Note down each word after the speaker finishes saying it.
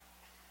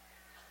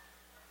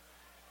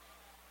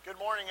Good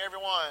morning,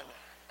 everyone.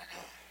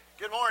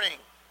 Good morning.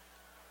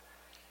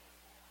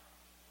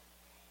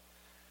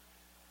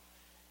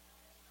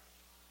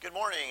 Good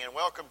morning and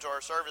welcome to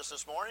our service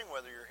this morning.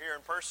 Whether you're here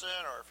in person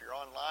or if you're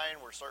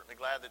online, we're certainly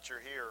glad that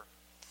you're here.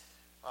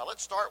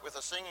 Let's start with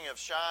a singing of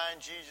Shine,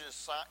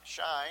 Jesus,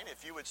 Shine.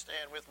 If you would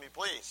stand with me,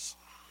 please.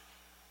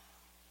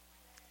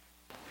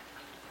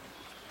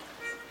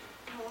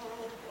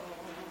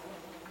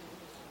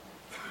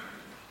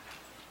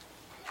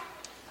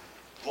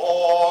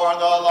 Lord,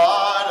 the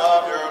light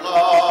of your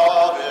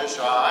love is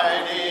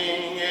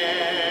shining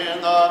in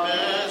the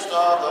midst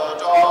of the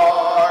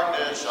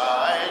darkness,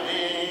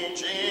 shining.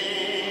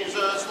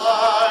 Jesus,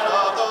 light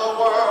of the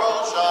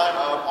world, shine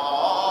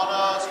upon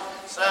us,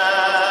 set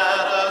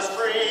us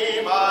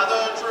free by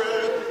the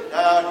truth.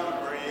 Now you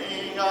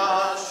bring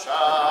us,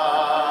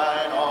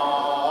 shine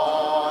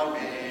on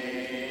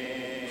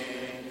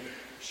me,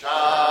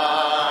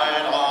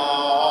 shine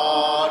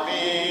on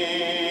me,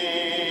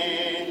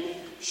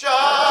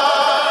 shine.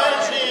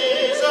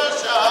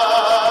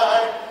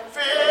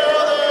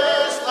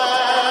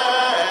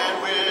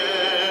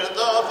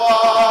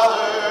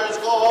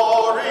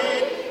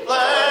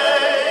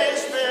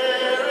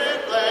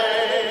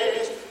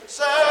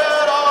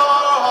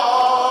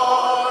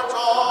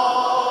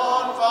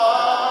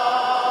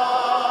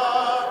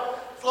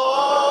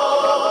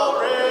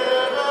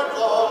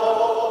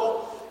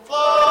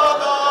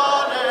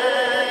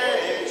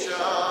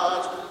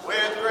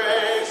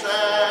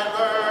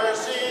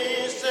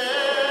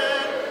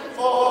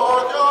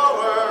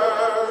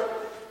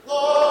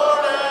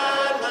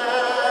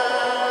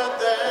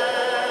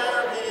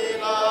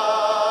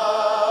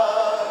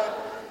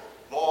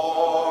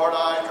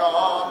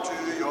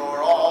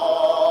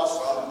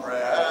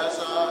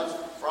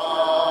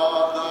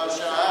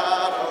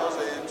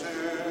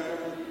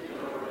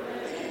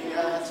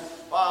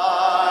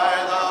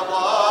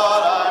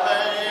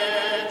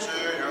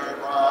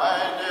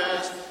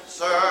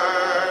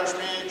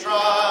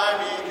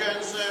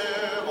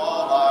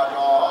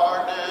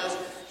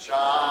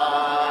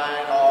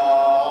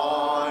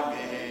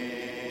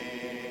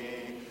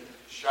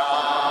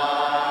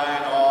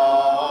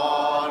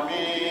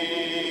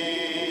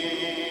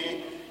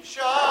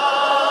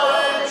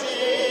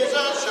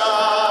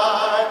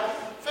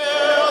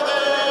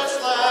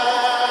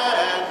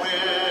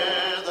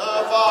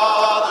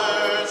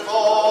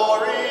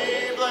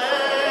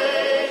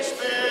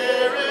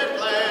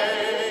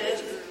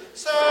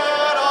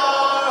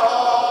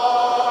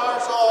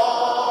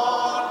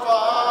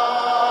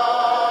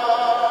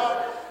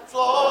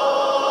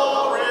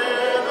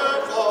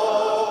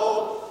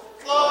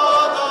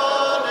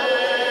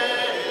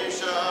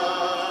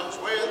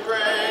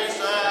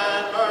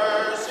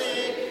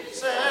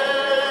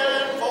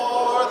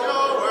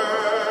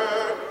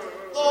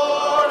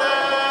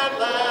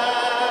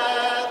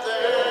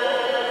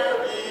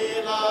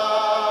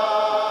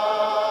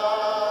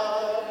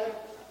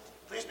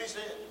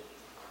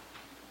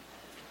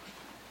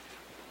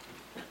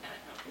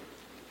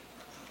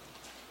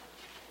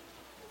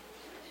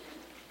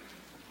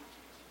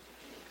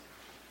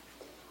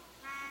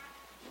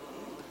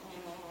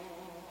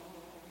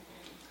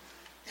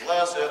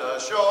 Blessed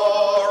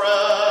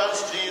assurance,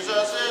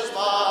 Jesus is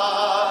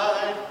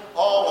mine.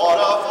 Oh, what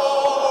a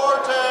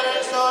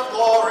foretaste of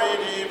glory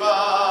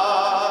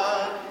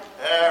divine.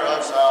 Heir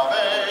of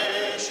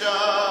salvation,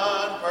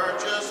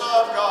 purchase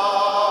of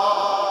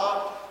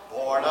God,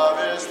 born of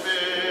his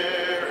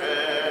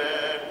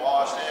Spirit,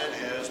 washed in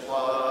his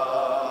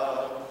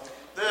blood.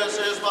 This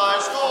is my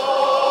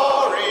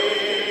story,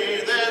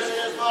 this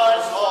is my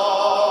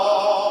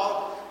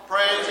song,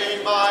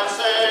 praising my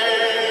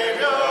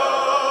Savior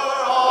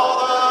all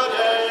the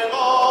day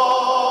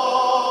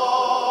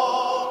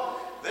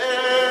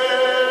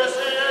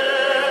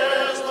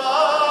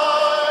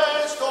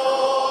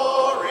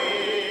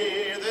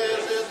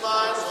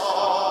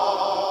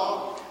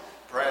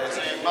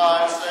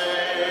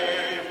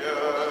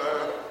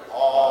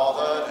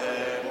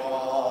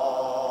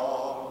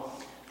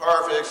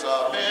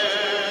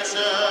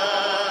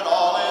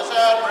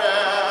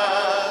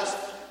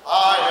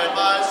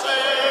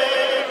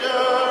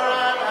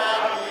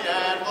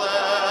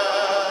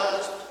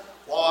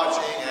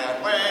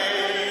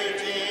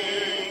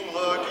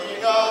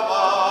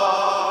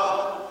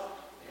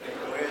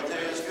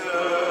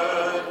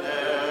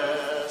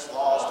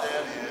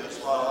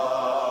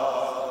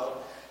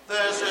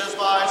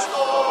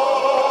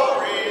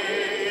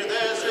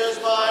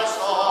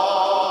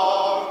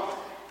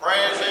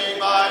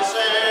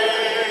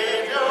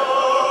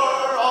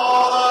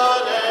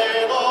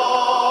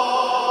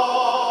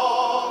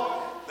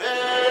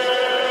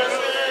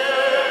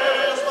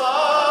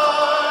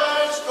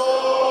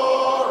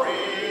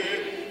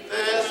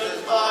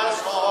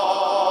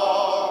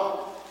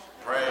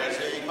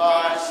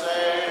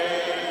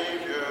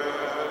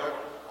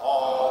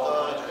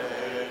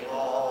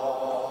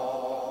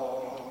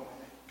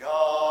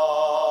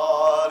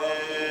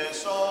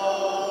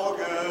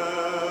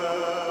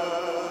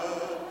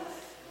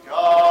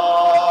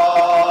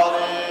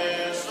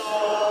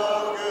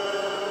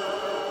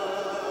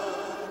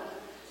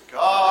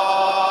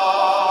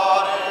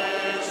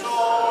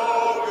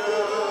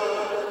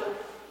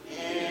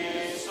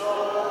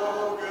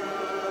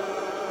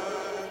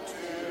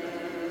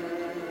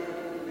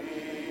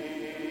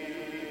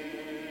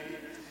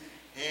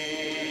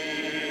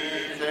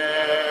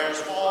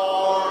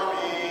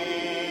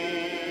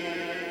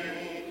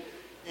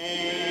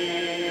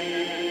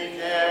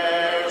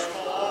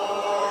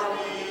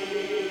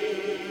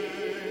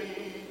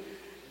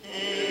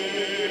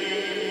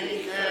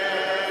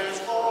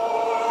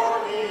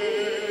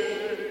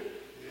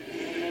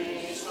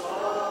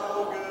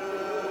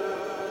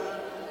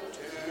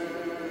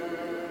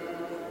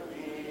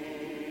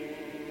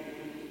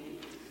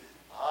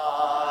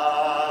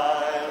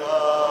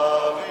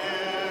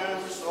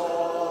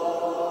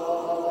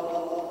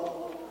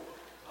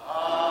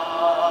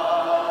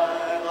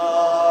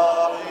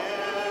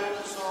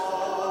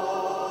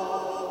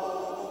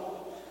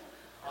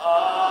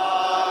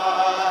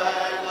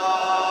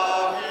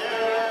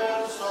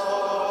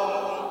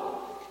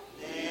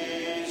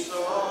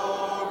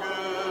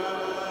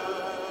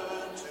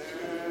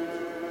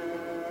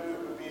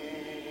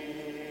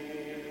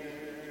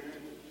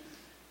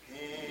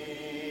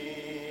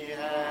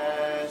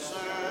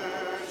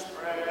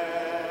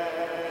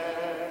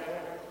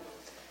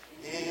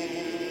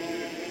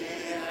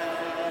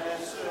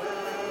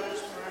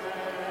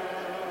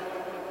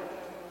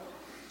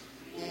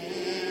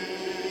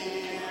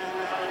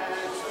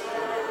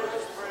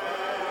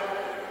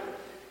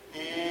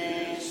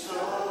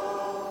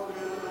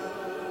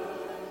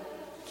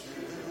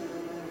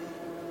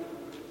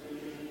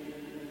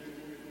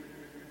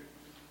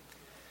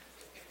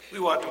We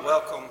want to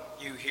welcome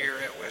you here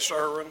at West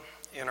Irwin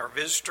and our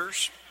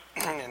visitors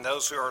and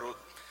those who are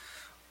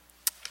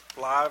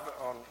live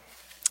on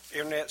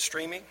internet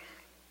streaming.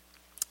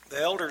 The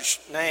elders'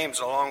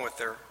 names along with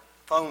their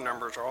phone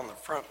numbers are on the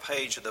front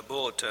page of the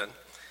bulletin.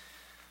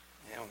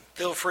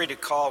 Feel free to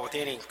call with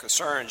any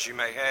concerns you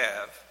may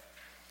have.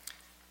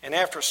 And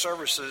after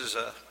services,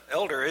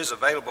 elder is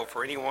available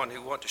for anyone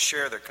who wants to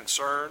share their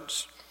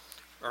concerns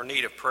or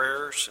need of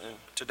prayers. And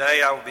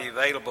today I will be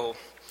available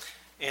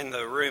in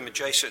the room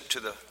adjacent to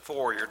the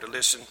foyer to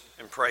listen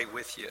and pray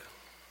with you.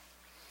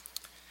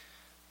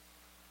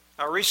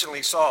 I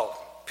recently saw a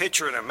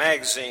picture in a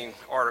magazine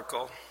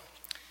article.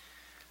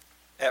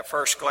 At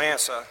first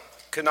glance, I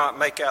could not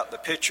make out the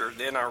picture.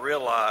 Then I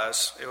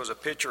realized it was a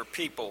picture of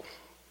people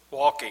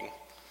walking,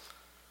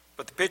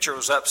 but the picture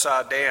was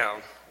upside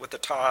down with the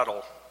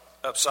title,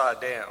 Upside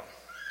Down.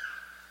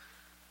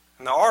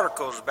 And the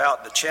article is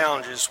about the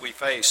challenges we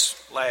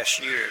faced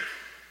last year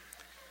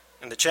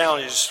and the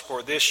challenges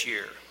for this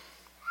year.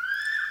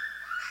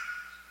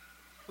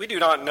 We do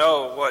not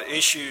know what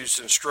issues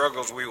and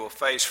struggles we will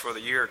face for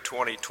the year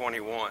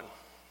 2021.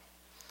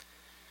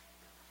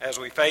 As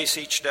we face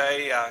each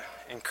day, I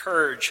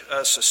encourage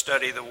us to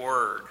study the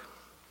Word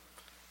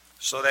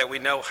so that we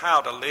know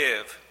how to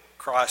live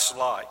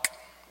Christ-like.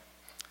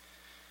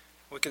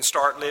 We can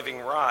start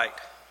living right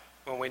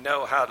when we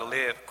know how to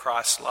live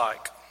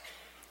Christ-like.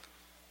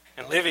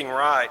 And living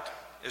right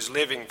is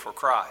living for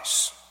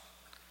Christ.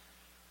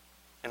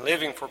 And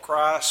living for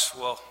Christ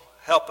will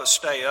help us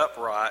stay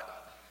upright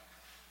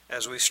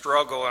as we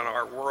struggle in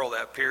our world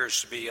that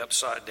appears to be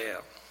upside down.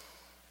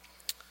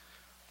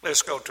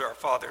 Let's go to our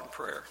Father in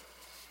prayer.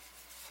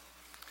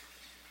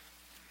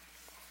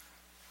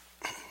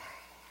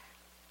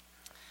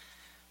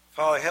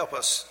 Father, help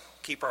us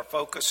keep our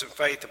focus and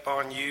faith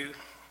upon you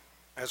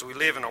as we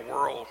live in a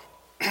world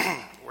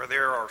where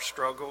there are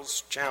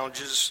struggles,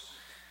 challenges,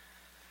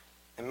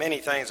 and many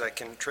things that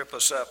can trip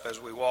us up as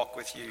we walk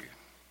with you.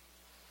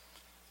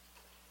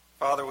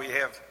 Father, we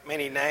have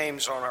many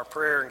names on our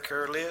prayer and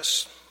care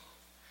list.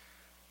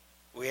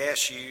 We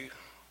ask you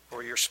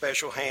for your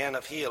special hand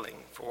of healing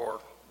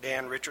for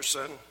Dan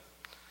Richardson,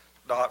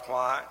 Dot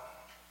White,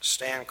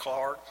 Stan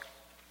Clark,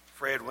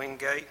 Fred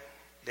Wingate,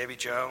 Debbie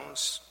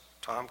Jones,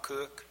 Tom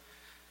Cook,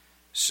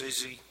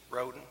 Susie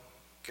Roden,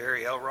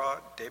 Gary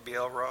Elrod, Debbie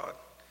Elrod,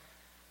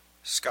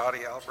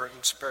 Scotty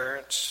Albert's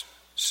parents,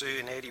 Sue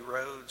and Eddie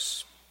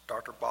Rhodes,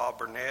 Dr. Bob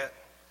Burnett,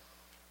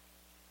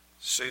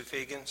 Sue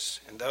Figgins,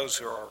 and those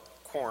who are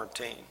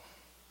quarantined.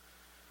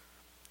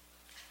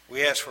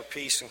 We ask for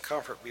peace and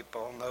comfort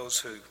upon those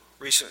who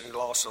recently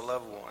lost a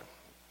loved one.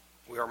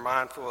 We are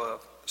mindful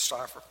of the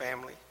Cipher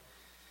family,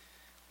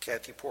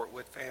 Kathy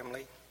Portwood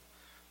family,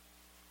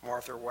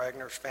 Martha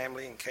Wagner's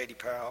family and Katie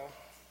Powell,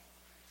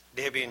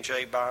 Debbie and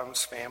Jay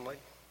Biden's family,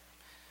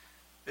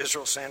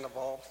 Israel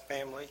Sandoval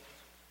family,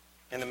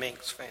 and the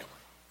Minks family.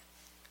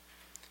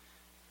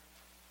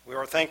 We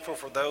are thankful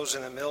for those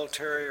in the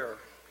military or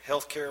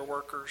healthcare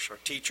workers or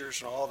teachers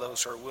and all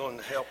those who are willing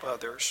to help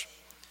others.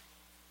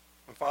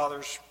 And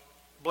fathers,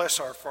 bless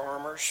our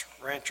farmers,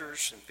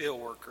 ranchers, and field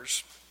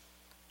workers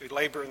who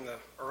labor in the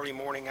early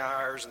morning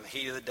hours and the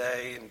heat of the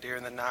day and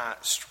during the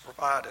nights to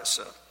provide us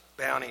a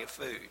bounty of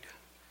food.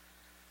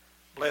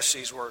 Bless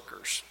these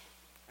workers,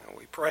 and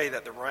we pray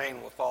that the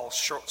rain will fall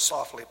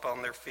softly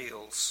upon their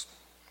fields.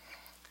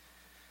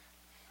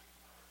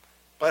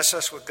 Bless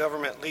us with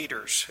government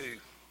leaders who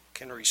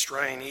can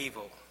restrain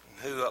evil and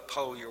who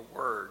uphold your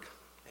word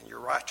and your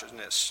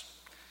righteousness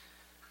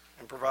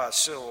and provide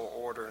civil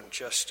order and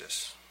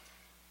justice.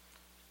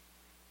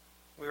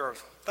 We are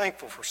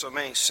thankful for so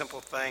many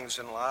simple things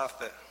in life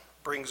that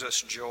brings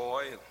us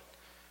joy, and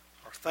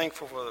are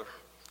thankful for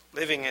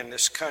living in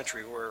this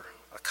country where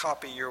a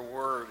copy of your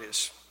word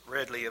is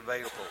readily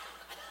available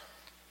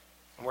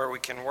and where we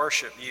can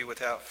worship you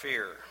without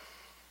fear.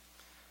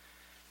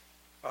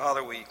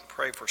 Father, we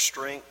pray for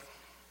strength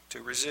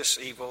to resist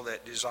evil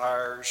that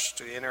desires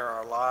to enter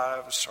our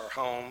lives, our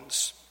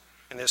homes,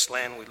 and this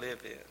land we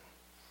live in.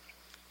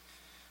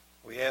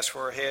 We ask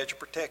for a hedge of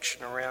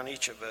protection around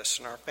each of us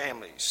and our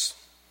families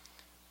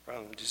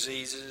from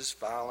diseases,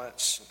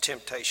 violence, and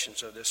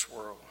temptations of this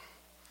world.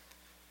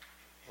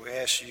 We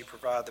ask you to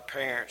provide the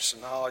parents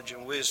the knowledge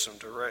and wisdom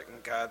to direct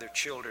and guide their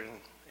children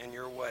in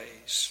your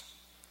ways.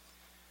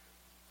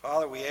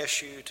 Father, we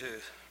ask you to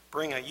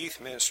bring a youth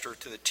minister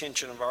to the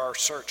attention of our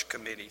search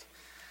committee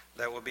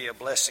that will be a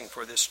blessing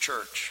for this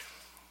church.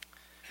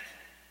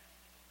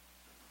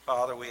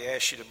 Father, we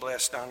ask you to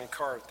bless Donnie and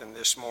Carnathan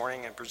this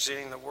morning in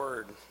presenting the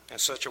word in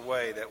such a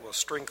way that will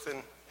strengthen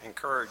and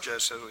encourage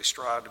us as we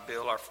strive to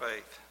build our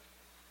faith.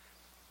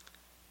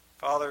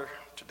 Father,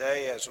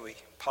 today as we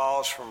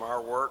pause from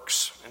our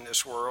works in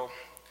this world,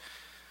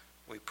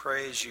 we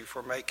praise you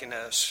for making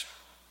us,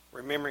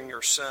 remembering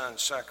your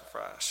Son's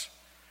sacrifice,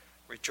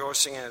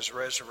 rejoicing in his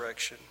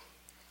resurrection,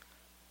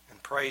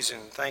 and praising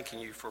and thanking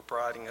you for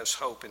providing us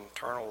hope in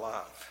eternal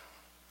life.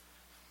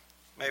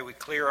 May we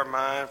clear our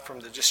mind from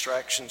the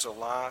distractions of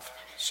life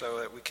so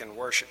that we can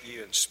worship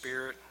you in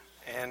spirit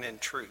and in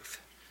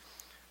truth.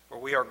 For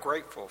we are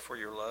grateful for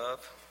your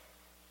love,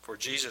 for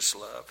Jesus'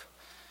 love,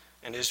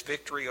 and his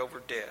victory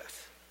over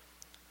death.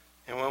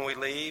 And when we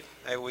leave,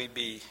 may we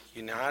be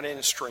united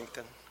and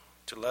strengthened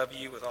to love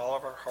you with all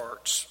of our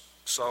hearts,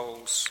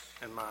 souls,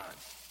 and mind.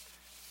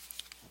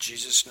 In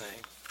Jesus'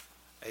 name,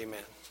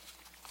 amen.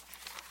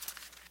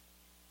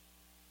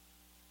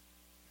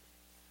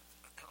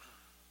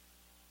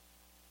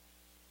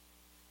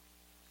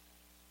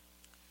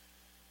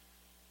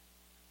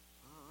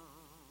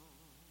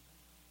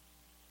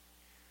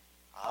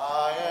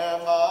 I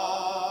am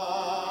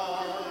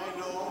I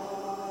no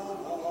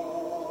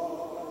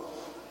more.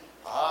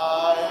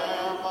 I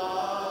am I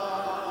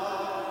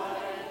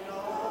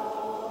no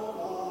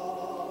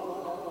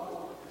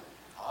more.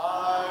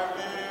 I've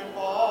been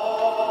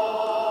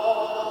bought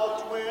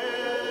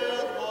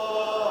with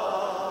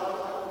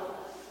blood.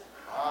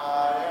 I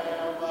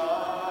am I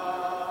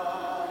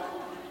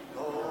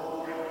no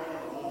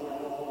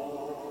more.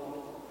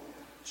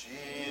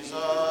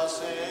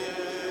 Jesus is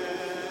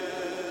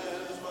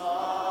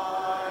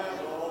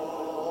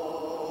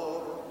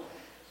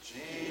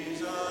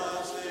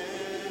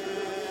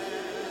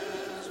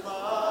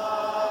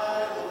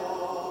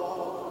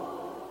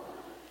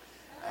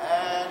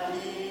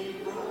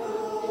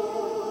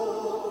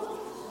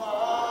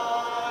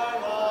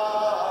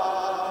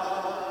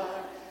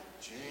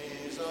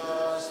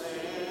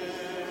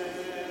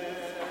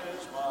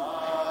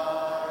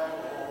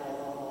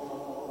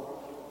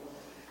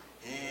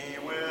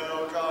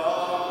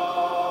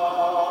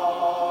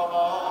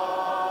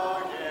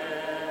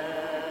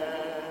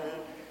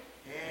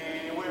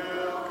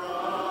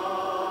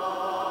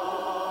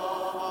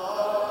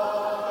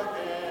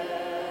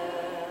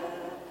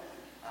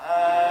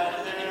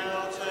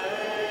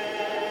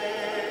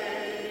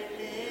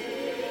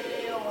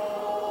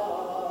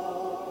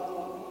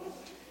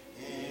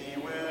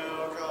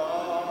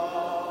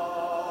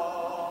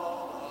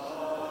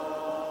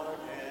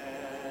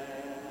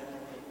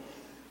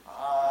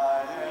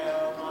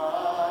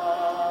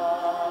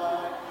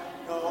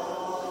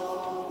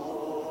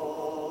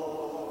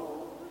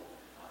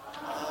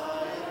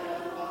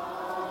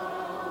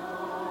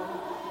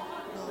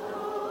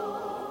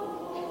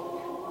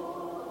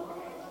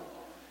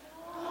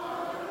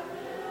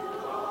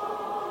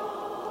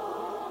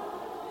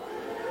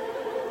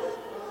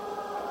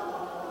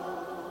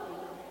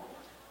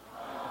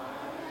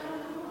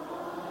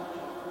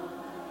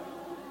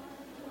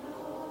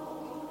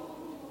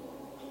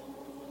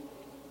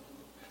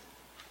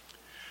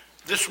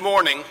This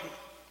morning,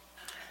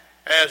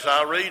 as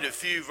I read a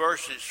few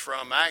verses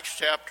from Acts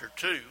chapter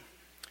 2,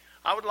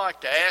 I would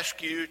like to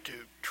ask you to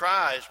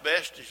try as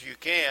best as you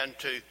can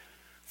to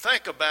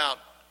think about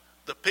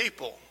the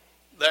people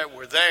that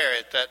were there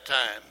at that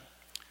time.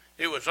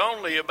 It was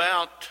only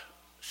about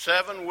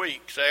 7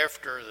 weeks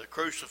after the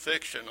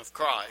crucifixion of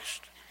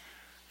Christ,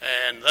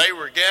 and they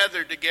were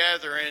gathered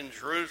together in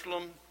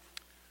Jerusalem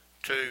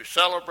to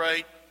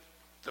celebrate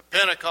the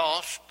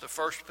Pentecost, the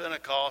first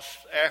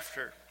Pentecost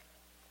after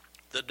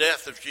the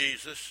death of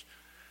Jesus,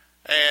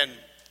 and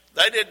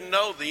they didn't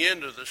know the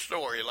end of the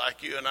story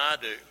like you and I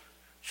do.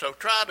 So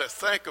try to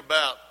think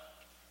about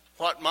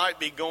what might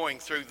be going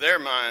through their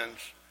minds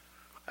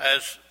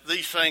as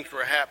these things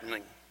were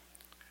happening.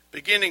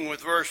 Beginning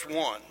with verse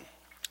 1.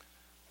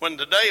 When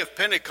the day of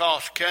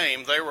Pentecost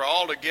came, they were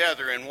all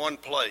together in one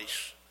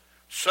place.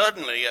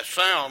 Suddenly a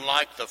sound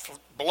like the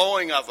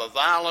blowing of a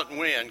violent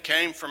wind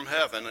came from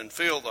heaven and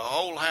filled the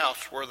whole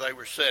house where they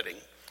were sitting.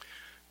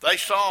 They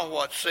saw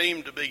what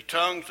seemed to be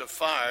tongues of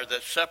fire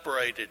that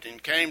separated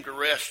and came to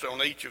rest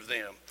on each of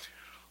them.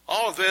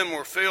 All of them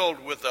were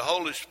filled with the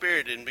Holy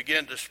Spirit and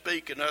began to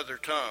speak in other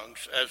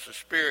tongues as the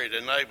Spirit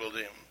enabled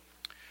them.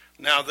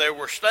 Now there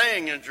were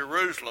staying in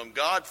Jerusalem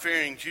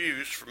God-fearing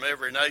Jews from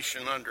every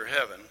nation under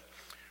heaven.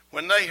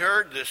 When they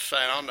heard this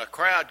sound, a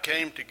crowd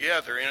came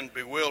together in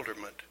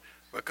bewilderment,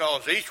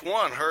 because each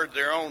one heard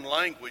their own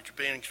language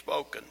being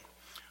spoken.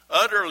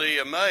 Utterly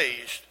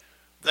amazed,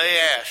 they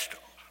asked,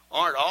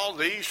 "Aren't all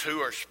these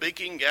who are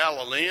speaking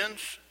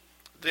Galileans?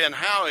 Then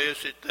how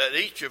is it that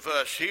each of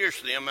us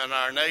hears them in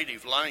our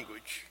native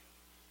language?"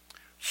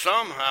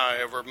 Some,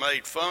 however,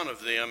 made fun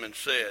of them and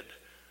said,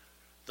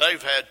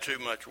 "They've had too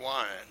much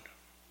wine."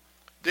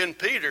 Then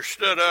Peter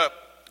stood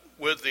up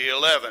with the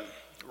 11,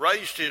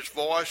 raised his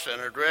voice and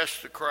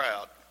addressed the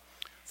crowd.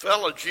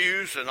 "Fellow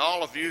Jews and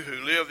all of you who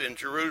live in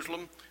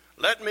Jerusalem,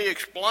 let me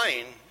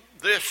explain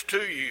this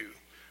to you.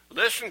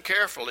 Listen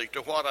carefully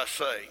to what I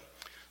say.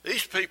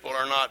 These people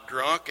are not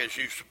drunk, as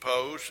you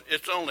suppose.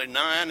 It's only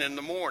 9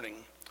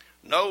 a.m.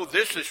 No,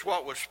 this is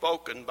what was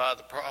spoken by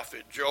the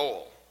prophet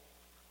Joel.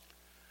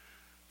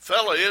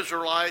 Fellow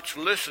Israelites,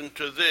 listen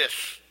to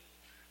this.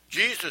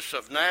 Jesus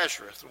of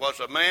Nazareth was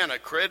a man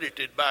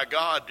accredited by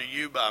God to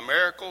you by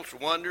miracles,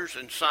 wonders,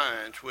 and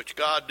signs, which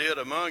God did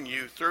among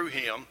you through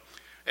him,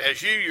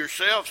 as you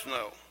yourselves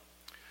know.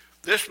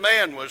 This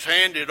man was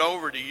handed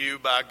over to you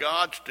by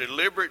God's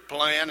deliberate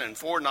plan and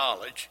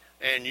foreknowledge,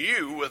 and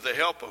you, with the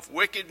help of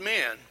wicked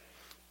men,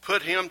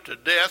 put him to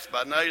death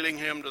by nailing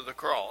him to the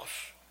cross.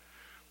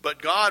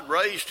 But God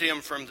raised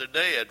him from the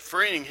dead,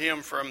 freeing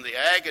him from the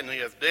agony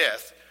of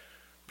death,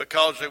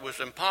 because it was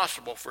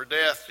impossible for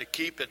death to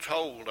keep its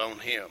hold on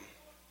him.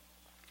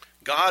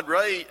 God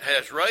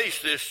has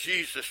raised this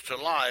Jesus to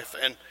life,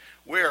 and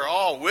we are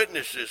all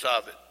witnesses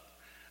of it.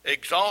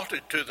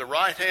 Exalted to the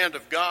right hand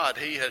of God,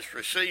 he has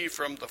received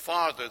from the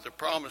Father the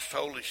promised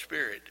Holy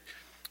Spirit,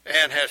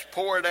 and has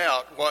poured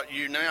out what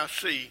you now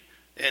see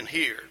and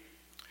hear.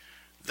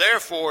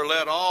 Therefore,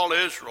 let all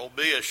Israel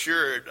be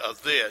assured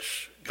of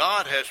this: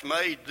 God has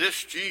made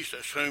this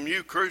Jesus, whom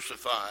you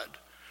crucified,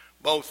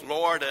 both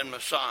Lord and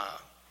Messiah.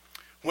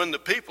 When the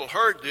people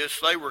heard this,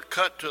 they were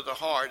cut to the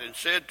heart and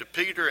said to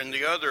Peter and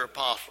the other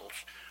apostles,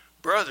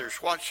 "Brothers,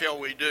 what shall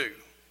we do?"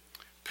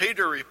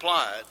 Peter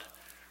replied,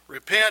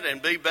 "Repent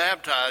and be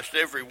baptized,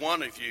 every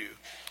one of you,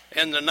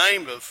 in the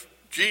name of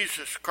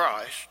Jesus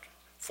Christ,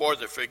 for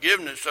the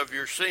forgiveness of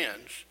your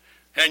sins,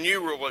 and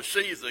you will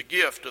receive the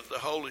gift of the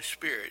Holy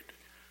Spirit.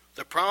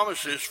 The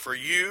promise is for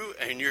you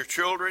and your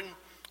children,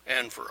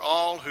 and for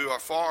all who are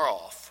far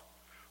off,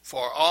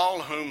 for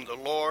all whom the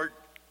Lord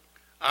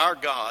our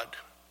God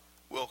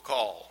will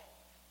call."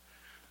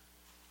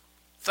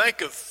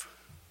 Think of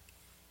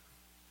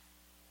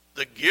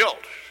the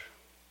guilt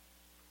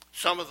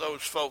some of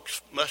those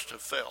folks must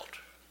have felt.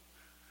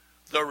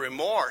 The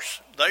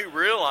remorse. They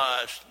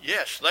realized,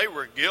 yes, they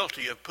were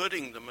guilty of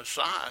putting the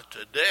Messiah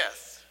to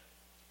death.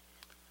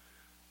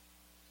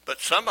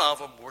 But some of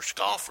them were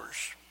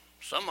scoffers.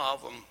 Some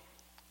of them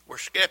were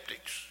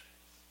skeptics.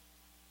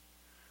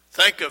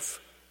 Think of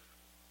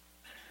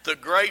the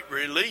great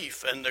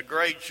relief and the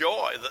great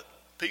joy that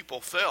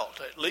people felt,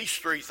 at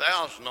least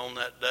 3,000 on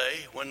that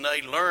day, when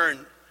they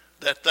learned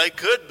that they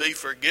could be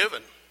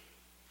forgiven,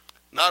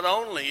 not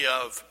only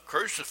of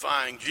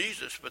crucifying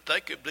Jesus, but they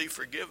could be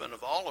forgiven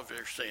of all of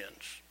their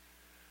sins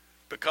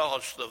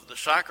because of the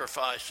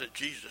sacrifice that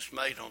Jesus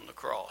made on the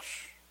cross.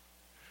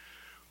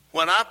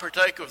 When I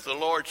partake of the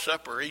Lord's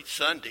Supper each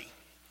Sunday,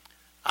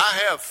 I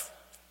have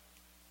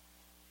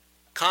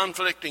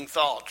conflicting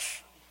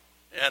thoughts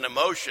and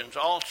emotions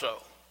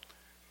also.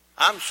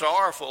 I'm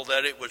sorrowful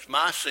that it was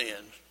my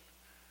sin,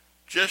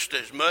 just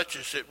as much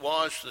as it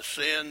was the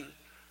sin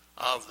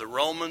of the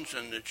Romans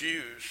and the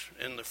Jews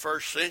in the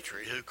first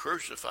century who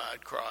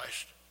crucified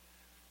Christ.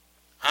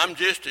 I'm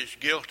just as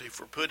guilty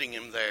for putting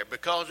him there,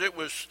 because it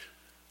was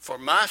for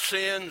my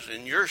sins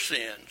and your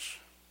sins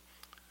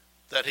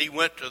that he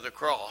went to the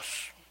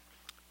cross.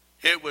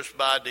 It was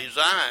by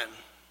design,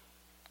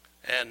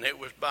 and it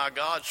was by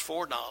God's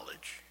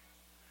foreknowledge.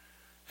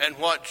 And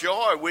what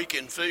joy we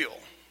can feel,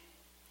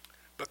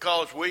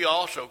 because we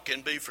also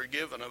can be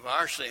forgiven of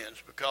our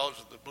sins because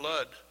of the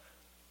blood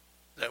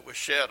that was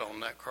shed on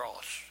that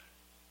cross.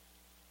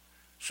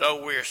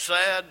 So we're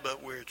sad,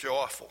 but we're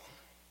joyful.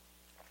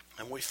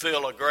 And we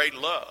feel a great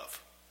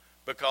love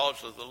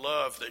because of the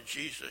love that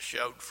Jesus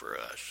showed for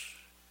us.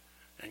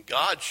 And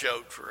God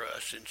showed for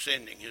us in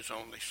sending his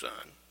only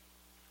Son.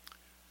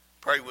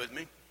 Pray with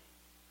me.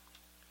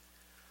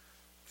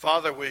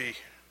 Father, we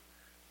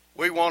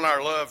want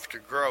our love to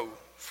grow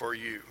for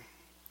you,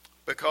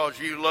 because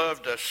you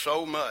loved us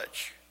so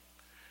much.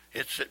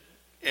 It's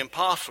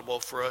impossible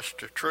for us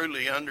to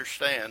truly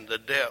understand the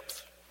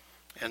depth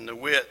and the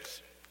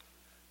width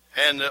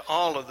and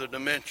all of the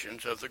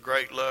dimensions of the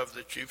great love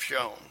that you've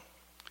shown.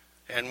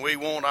 And we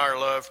want our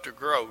love to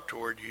grow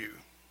toward you.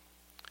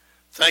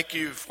 Thank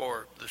you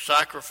for the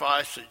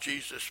sacrifice that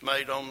Jesus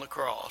made on the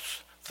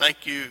cross.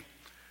 Thank you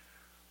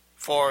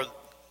for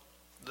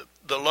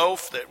the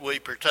loaf that we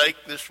partake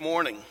this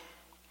morning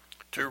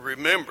to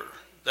remember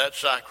that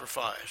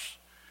sacrifice.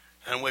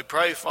 And we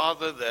pray,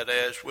 Father, that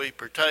as we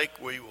partake,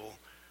 we will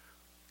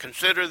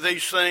consider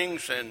these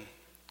things, and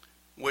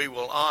we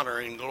will honor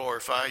and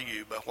glorify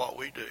you by what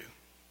we do.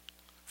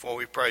 For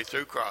we pray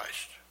through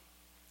Christ.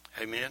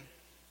 Amen.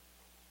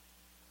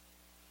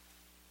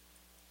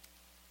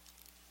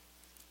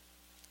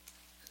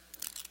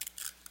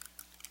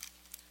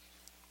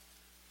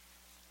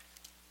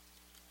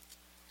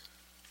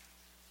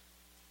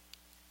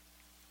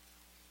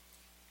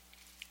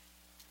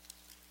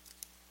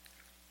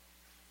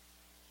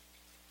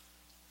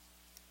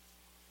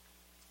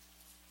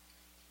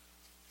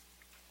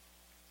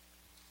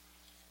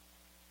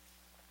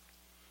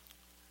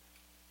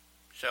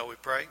 Shall we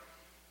pray?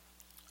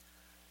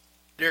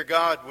 Dear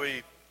God,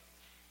 we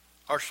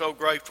are so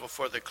grateful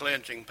for the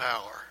cleansing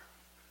power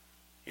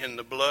in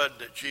the blood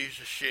that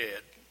Jesus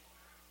shed.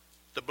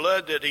 The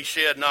blood that he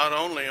shed not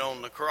only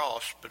on the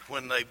cross, but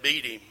when they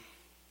beat him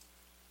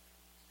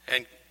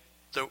and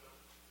the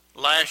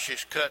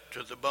lashes cut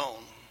to the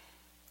bone.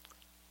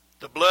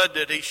 The blood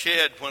that he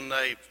shed when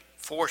they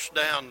forced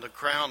down the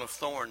crown of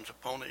thorns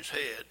upon his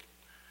head.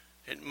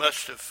 It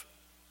must have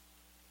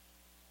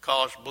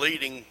caused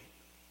bleeding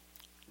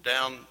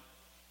down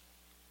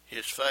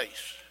his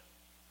face.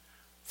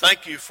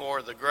 Thank you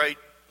for the great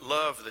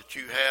love that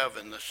you have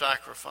and the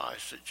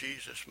sacrifice that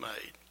Jesus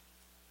made.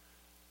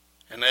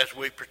 And as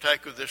we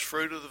partake of this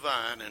fruit of the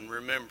vine and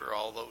remember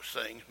all those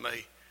things,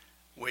 may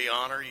we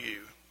honor you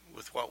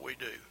with what we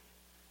do.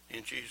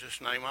 In Jesus'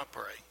 name I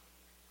pray.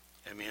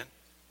 Amen.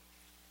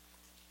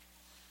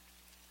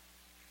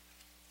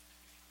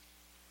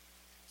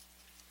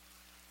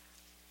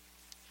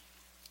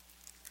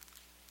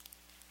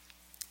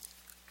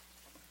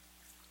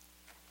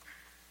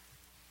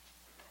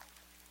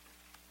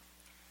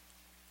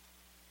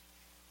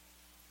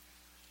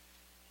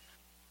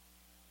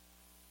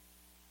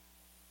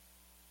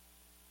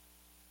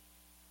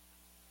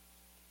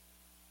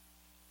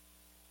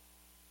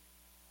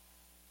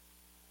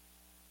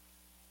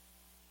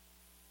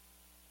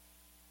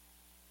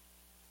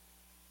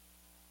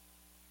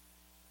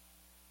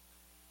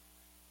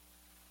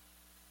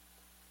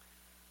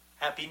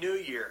 Happy New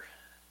Year.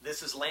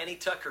 This is Lanny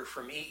Tucker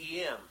from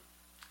EEM.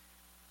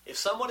 If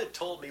someone had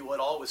told me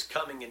what all was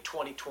coming in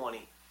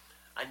 2020,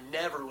 I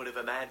never would have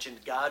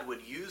imagined God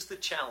would use the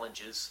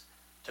challenges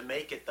to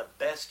make it the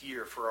best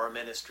year for our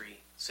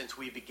ministry since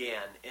we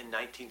began in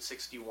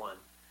 1961.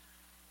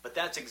 But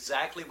that's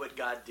exactly what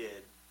God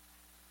did.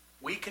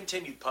 We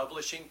continued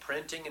publishing,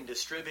 printing, and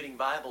distributing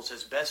Bibles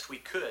as best we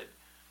could.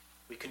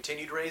 We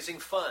continued raising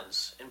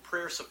funds and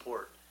prayer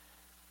support.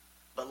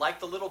 But like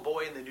the little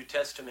boy in the New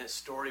Testament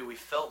story, we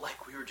felt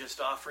like we were just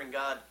offering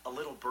God a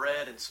little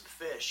bread and some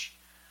fish.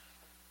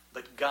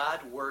 But God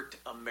worked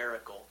a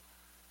miracle,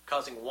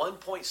 causing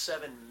 1.7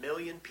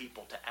 million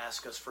people to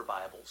ask us for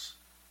Bibles.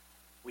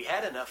 We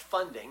had enough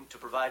funding to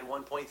provide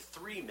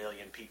 1.3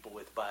 million people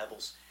with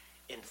Bibles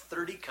in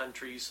 30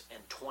 countries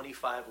and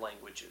 25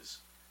 languages.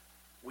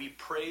 We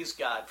praise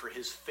God for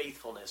His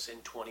faithfulness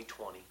in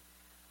 2020.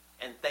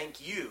 And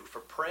thank you for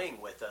praying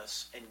with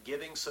us and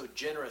giving so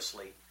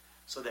generously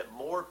so that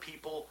more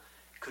people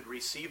could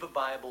receive a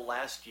Bible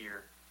last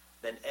year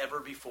than ever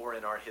before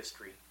in our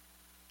history.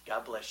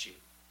 God bless you.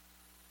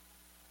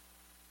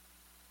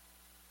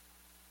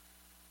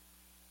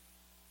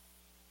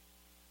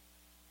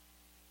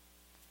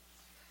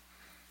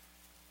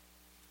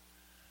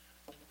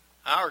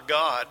 Our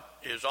God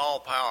is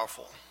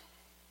all-powerful.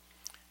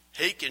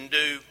 He can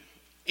do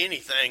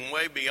anything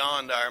way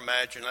beyond our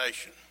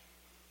imagination.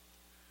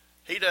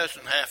 He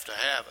doesn't have to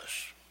have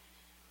us,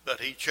 but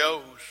He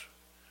chose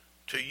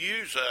to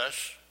use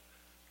us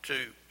to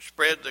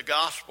spread the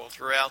gospel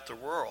throughout the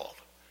world.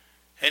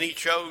 And He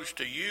chose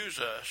to use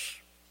us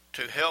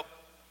to help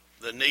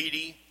the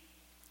needy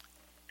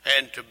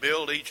and to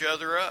build each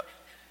other up.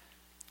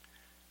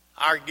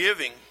 Our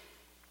giving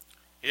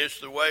is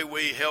the way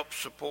we help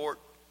support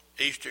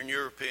Eastern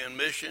European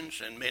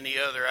missions and many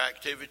other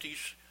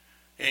activities,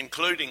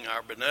 including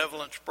our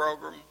benevolence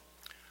program.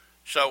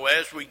 So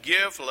as we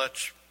give,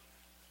 let's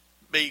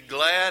be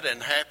glad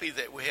and happy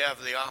that we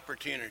have the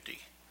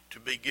opportunity to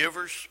be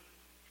givers,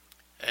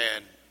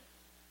 and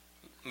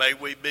may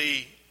we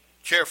be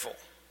cheerful.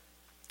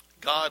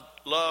 God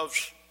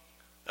loves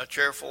a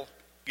cheerful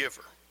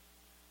giver.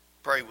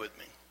 Pray with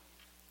me.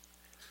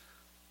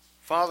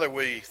 Father,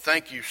 we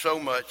thank you so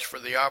much for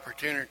the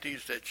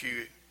opportunities that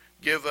you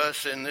give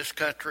us in this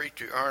country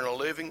to earn a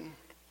living,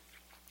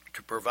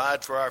 to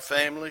provide for our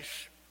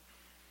families,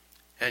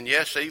 and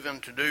yes, even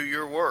to do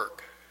your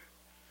work.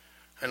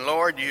 And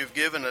Lord, you've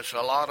given us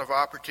a lot of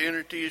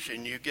opportunities,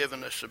 and you've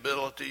given us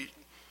ability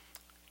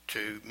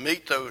to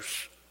meet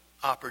those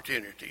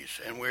opportunities,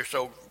 and we're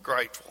so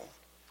grateful.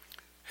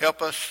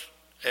 Help us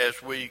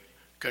as we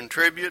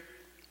contribute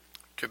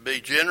to be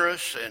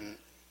generous, and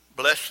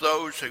bless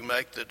those who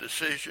make the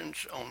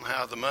decisions on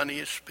how the money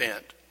is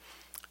spent.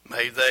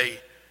 May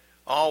they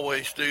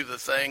always do the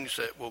things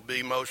that will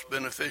be most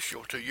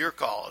beneficial to your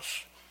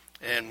cause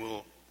and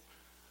will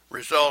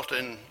result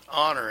in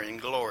honor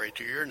and glory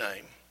to your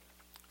name.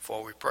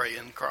 For we pray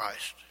in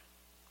Christ.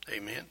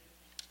 Amen.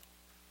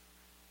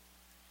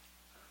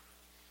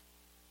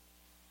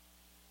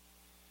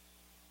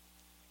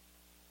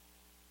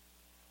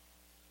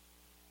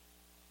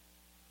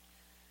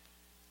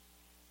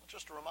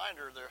 Just a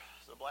reminder,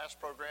 the blast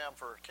program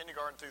for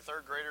kindergarten through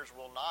third graders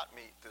will not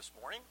meet this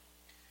morning.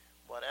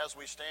 But as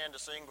we stand to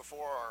sing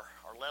before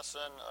our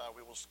lesson,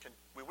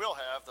 we will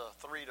have the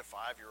 3 to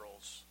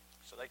 5-year-olds,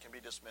 so they can be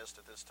dismissed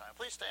at this time.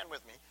 Please stand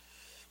with me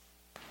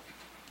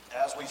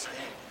as we sing,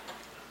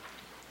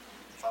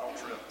 if I don't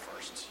trip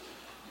first.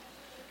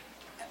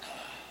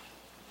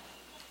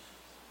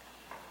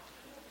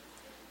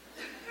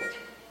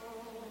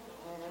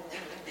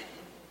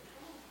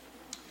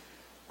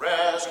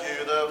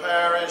 Rescue the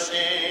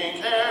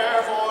perishing,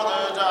 care for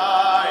the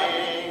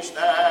dying,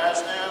 snatch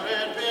them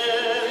in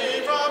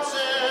pity from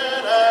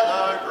sin and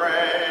the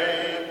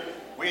grave.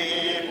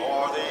 Weep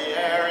o'er the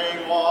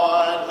erring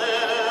one,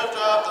 lift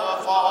up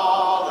the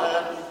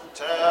fallen,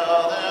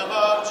 tell them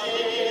of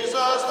Jesus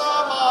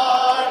the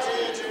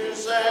mighty to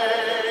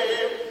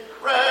save.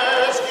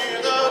 Rescue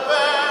the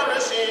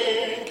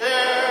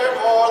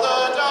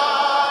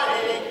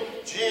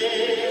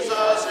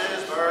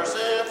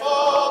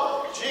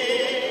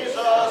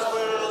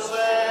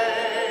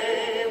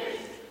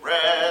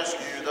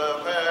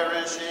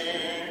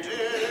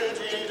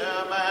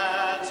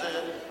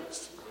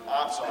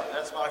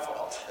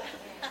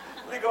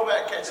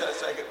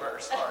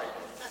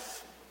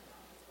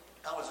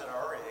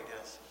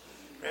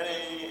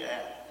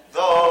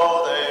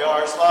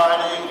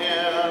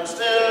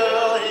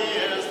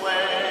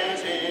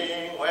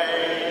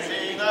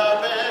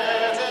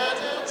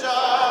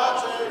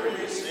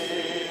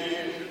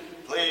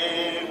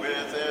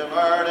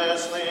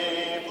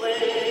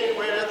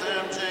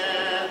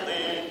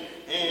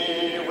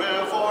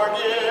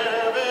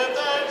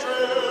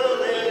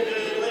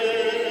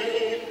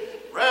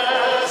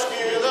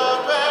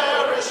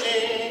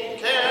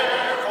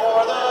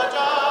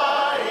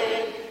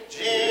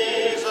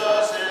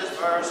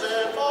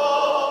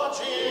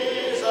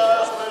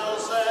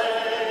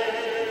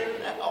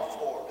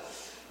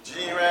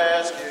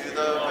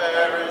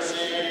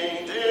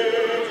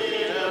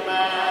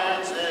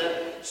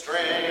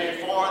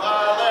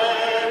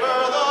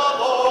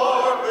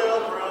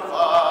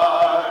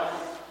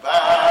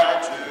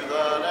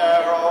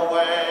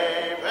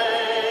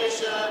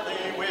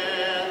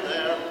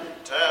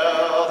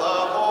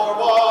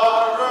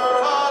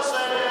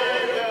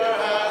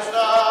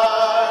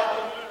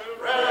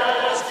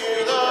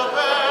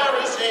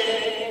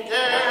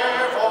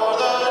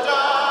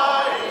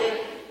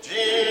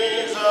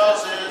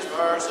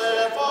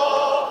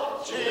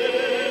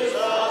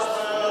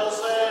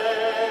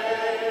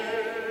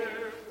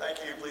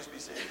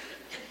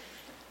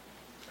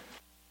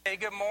Hey,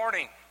 good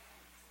morning.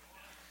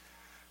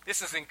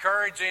 This is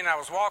encouraging. I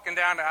was walking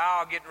down the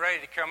aisle getting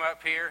ready to come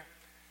up here,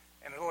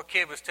 and a little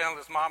kid was telling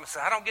his mom, I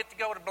said, I don't get to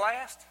go to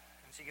Blast?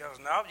 And she goes,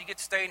 no, you get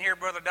to stay in here,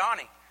 Brother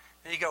Donnie.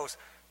 And he goes,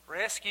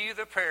 rescue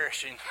the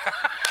perishing.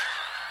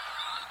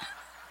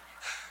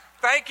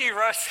 Thank you,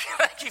 Rusty.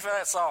 Thank you for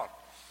that song.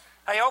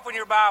 Hey, open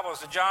your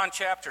Bibles to John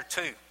chapter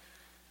 2.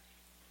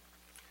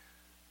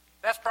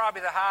 That's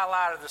probably the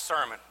highlight of the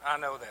sermon. I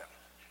know that.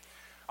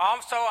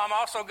 I'm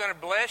also going to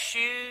bless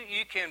you.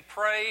 You can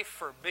pray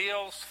for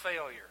Bill's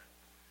failure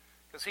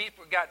because he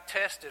got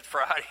tested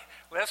Friday.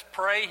 Let's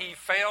pray he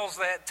fails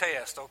that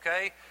test,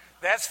 okay?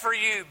 That's for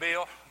you,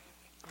 Bill.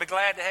 I'll be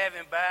glad to have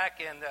him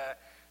back, and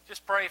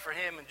just pray for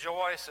him and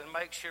Joyce and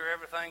make sure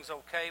everything's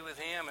okay with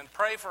him, and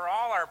pray for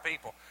all our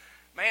people.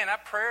 Man,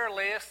 that prayer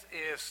list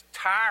is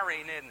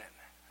tiring, isn't it?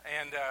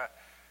 And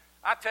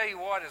I tell you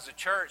what, as a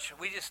church,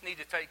 we just need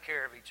to take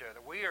care of each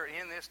other. We are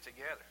in this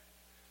together.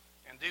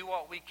 And do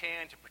what we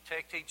can to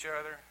protect each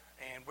other,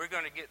 and we're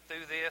going to get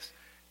through this,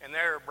 and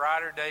there are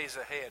brighter days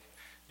ahead.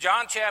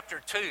 John chapter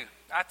 2,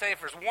 I tell you,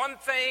 if there's one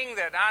thing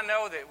that I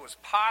know that was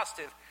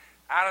positive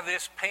out of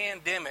this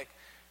pandemic,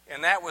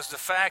 and that was the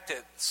fact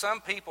that some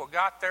people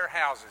got their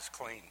houses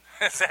clean.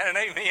 Is that an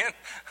amen?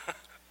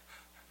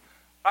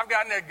 I've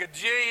gotten a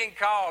gajillion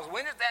calls.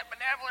 When is that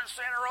benevolent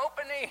center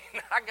opening?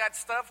 I got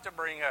stuff to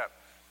bring up.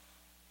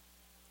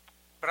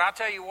 But I'll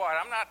tell you what,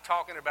 I'm not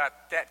talking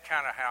about that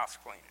kind of house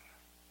cleaning.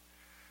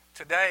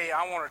 Today,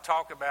 I want to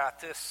talk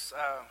about this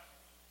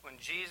when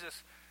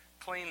Jesus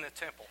cleaned the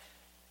temple.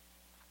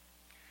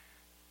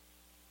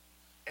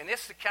 And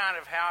it's the kind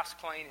of house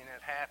cleaning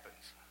that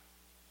happens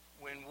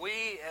when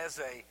we as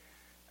a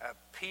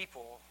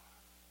people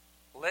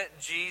let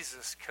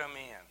Jesus come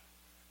in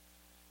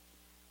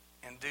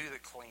and do the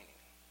cleaning.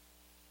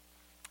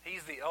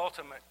 He's the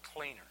ultimate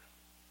cleaner.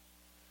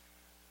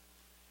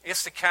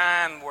 It's the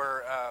kind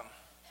where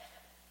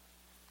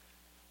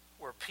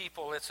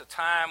people, it's a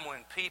time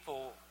when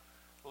people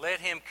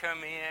let him come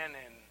in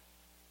and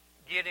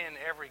get in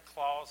every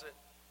closet,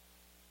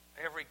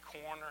 every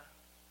corner.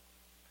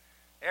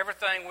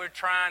 Everything we're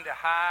trying to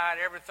hide,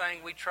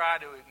 everything we try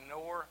to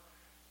ignore,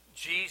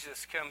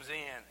 Jesus comes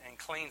in and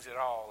cleans it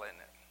all, isn't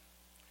it?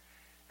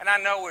 And I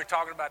know we're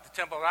talking about the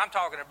temple, but I'm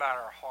talking about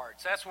our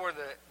hearts. That's where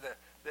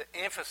the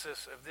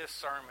emphasis of this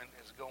sermon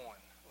is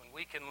going, when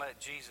we can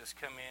let Jesus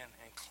come in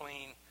and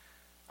clean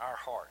our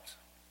hearts.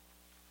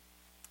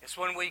 It's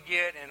when we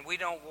get and we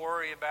don't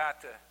worry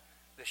about the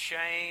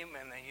shame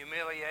and the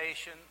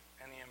humiliation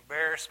and the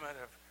embarrassment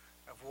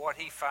of what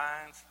he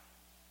finds.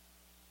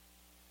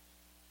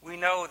 We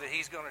know that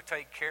he's going to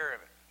take care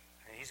of it,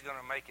 and he's going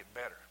to make it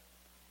better.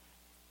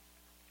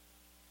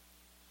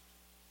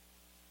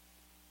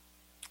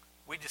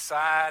 We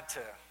decide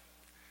to,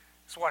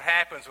 it's what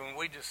happens when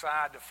we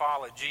decide to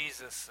follow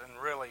Jesus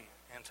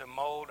and to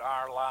mold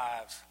our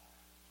lives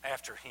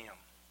after him.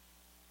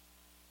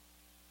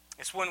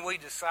 It's when we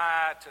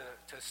decide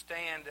to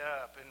stand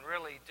up and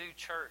really do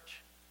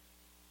church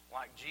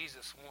like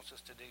Jesus wants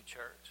us to do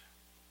church.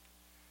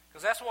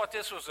 Because that's what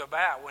this was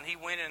about when he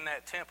went in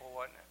that temple,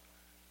 wasn't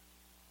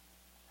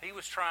it? He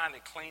was trying to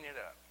clean it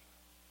up.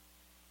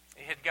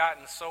 It had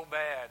gotten so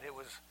bad. It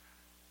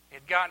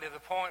had gotten to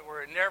the point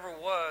where it never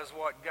was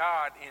what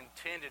God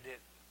intended it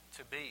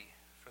to be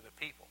for the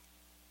people.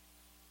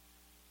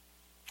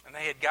 And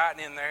they had gotten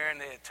in there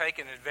and they had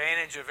taken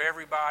advantage of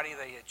everybody.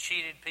 They had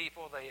cheated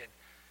people.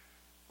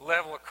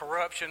 Level of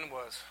corruption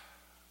was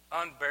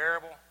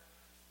unbearable.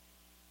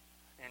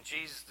 And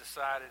Jesus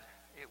decided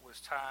it was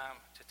time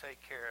to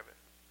take care of it.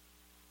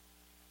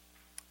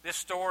 This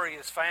story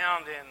is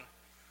found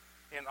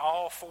in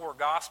all four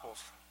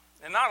Gospels.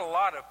 And not a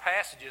lot of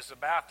passages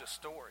about the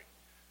story.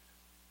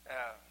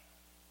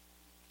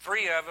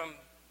 Three of them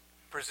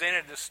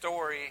presented the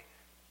story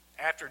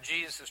after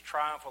Jesus'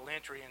 triumphal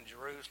entry in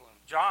Jerusalem.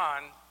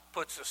 John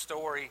puts the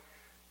story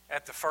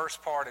at the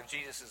first part of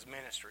Jesus'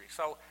 ministry.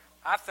 So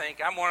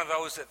I'm one of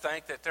those that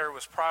think that there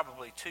was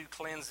probably two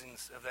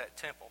cleansings of that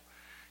temple.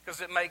 Because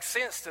it makes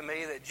sense to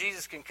me that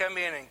Jesus can come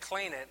in and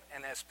clean it,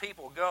 and as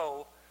people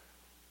go,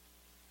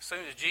 as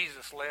soon as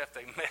Jesus left,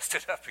 they messed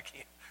it up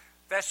again.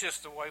 That's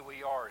just the way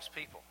we are as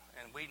people,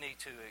 and we need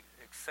to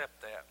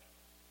accept that.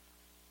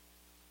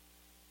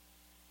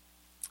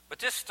 But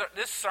this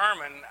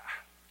sermon,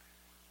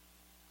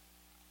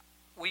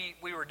 we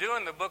were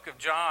doing the book of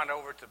John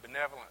over at the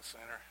Benevolent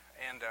Center,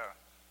 and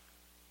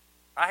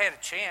I had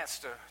a chance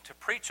to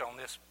preach on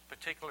this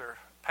particular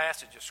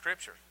passage of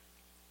Scripture.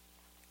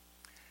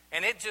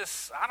 And it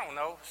just, I don't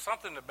know,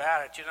 something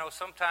about it. You know,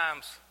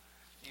 sometimes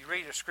you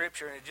read a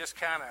Scripture and it just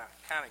kind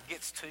of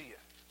gets to you.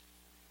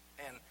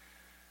 And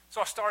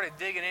so I started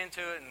digging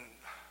into it and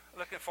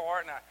looking for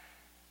it, and I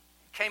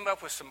came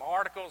up with some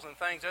articles and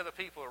things other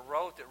people have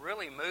wrote that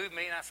really moved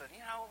me. And I said, you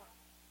know,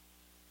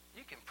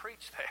 you can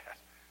preach that.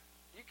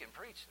 You can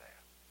preach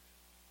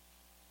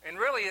that. And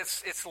really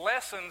it's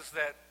lessons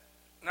that,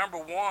 number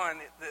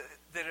one,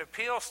 that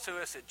appeals to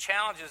us, it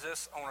challenges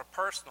us on a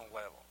personal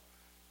level.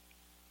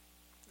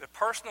 The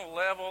personal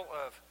level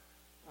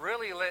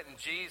really letting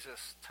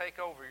Jesus take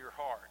over your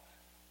heart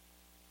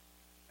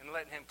and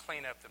letting him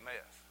clean up the mess.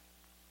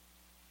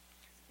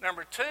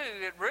 Number two,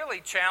 it really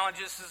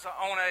challenges us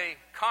on a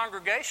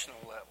congregational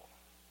level,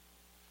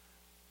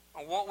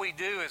 on what we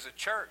do as a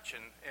church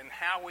and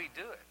how we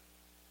do it,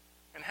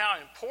 and how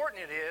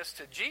important it is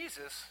to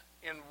Jesus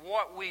in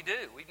what we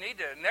do. We need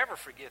to never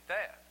forget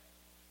that.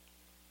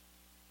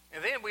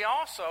 And then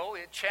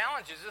it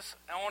challenges us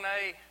on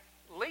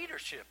a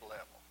leadership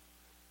level.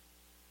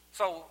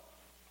 So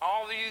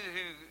all of you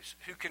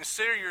who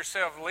consider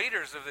yourself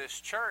leaders of this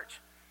church,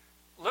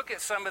 look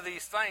at some of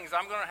these things.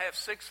 I'm going to have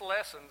 6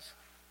 lessons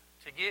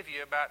to give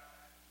you about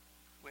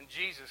when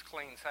Jesus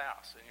cleans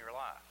house in your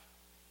life.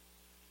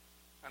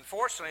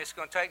 Unfortunately, it's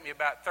going to take me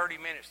about 30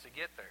 minutes to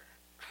get there.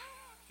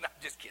 No,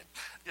 just kidding.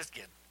 Just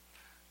kidding.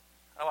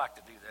 I like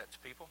to do that to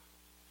people.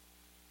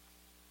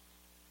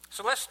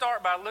 So let's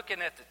start by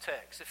looking at the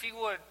text. If you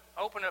would,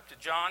 open up to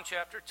John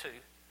chapter 2,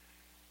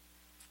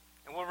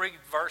 and we'll read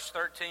verse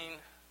 13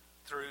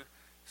 through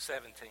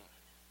 17.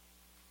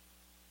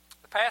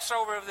 The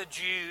Passover of the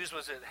Jews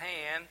was at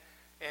hand,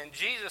 and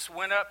Jesus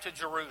went up to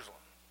Jerusalem.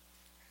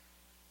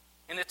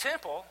 In the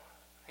temple,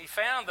 he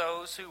found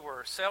those who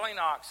were selling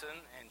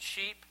oxen and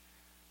sheep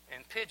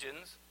and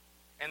pigeons,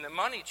 and the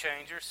money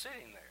changers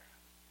sitting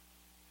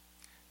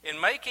there. In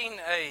making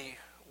a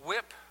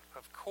whip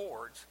of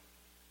cords,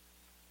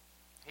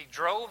 he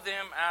drove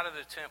them out of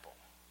the temple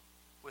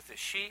with the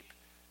sheep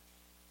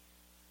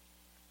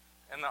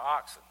and the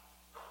oxen.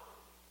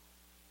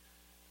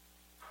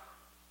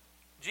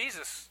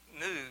 Jesus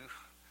knew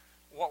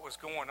what was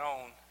going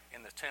on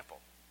in the temple.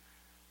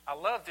 I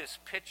love this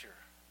picture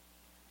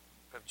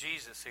of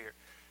Jesus here.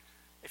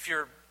 If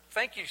you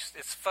think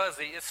it's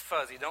fuzzy, it's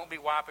fuzzy. Don't be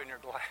wiping your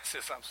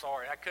glasses. I'm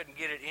sorry. I couldn't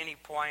get it any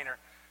plainer,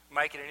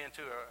 making it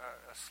into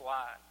a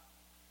slide.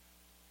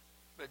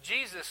 But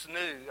Jesus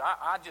knew,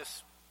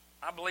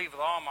 I believe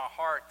with all my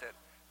heart that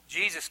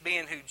Jesus,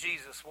 being who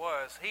Jesus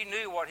was, he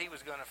knew what he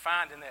was going to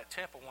find in that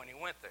temple when he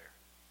went there.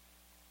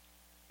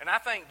 And I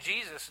think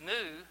Jesus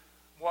knew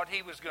what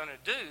he was going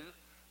to do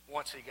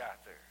once he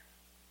got there.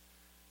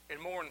 And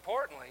more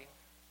importantly,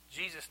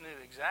 Jesus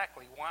knew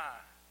exactly why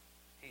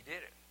he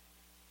did it.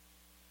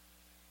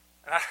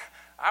 And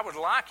I would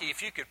like you,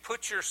 if you could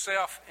put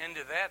yourself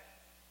into that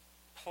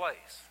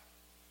place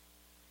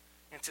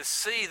and to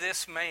see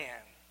this man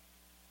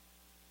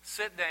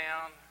sit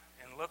down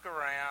and look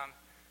around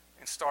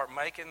and start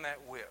making that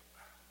whip.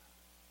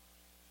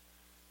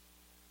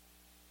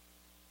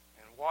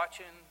 And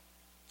watching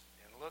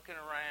and looking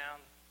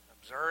around,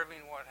 observing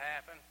what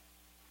happened.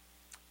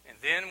 And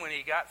then when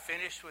he got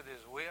finished with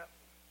his whip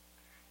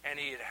and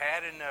he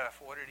had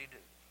enough, what did he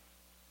do?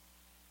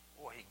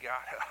 Well, he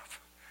got up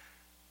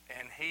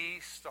and he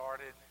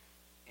started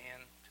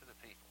into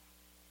the people.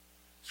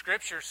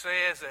 Scripture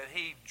says that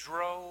he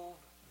drove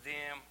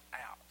them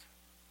out.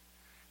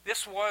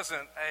 This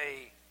wasn't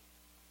a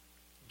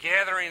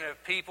gathering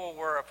of people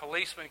where a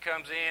policeman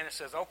comes in and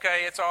says,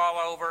 okay, it's all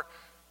over,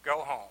 go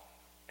home.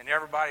 And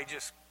everybody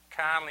just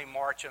kindly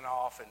marching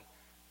off and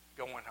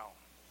going home.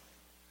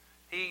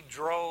 He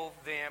drove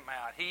them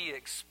out. He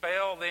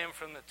expelled them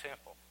from the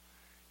temple.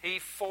 He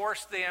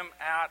forced them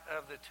out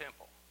of the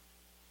temple.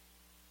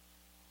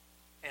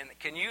 And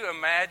can you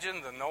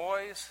imagine the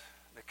noise,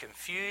 the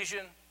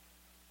confusion,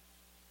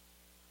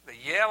 the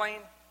yelling,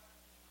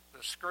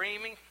 the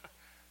screaming?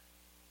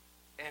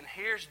 And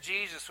here's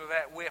Jesus with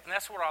that whip. And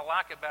that's what I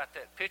like about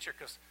that picture,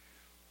 because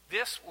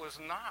this was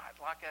not,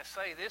 like I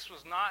say, this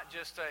was not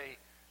just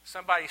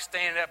somebody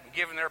standing up and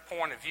giving their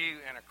point of view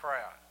in a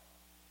crowd.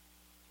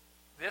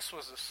 This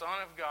was the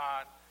Son of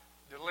God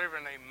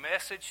delivering a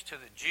message to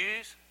the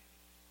Jews,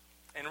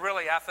 and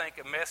really, I think,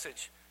 a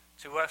message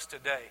to us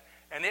today.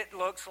 And it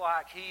looks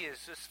like he is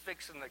just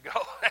fixing to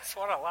go. That's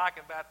what I like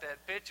about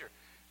that picture.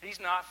 He's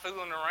not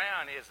fooling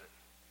around, is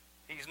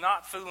it? He's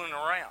not fooling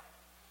around.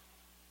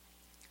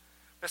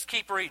 Let's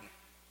keep reading.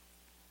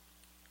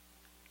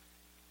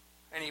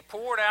 And he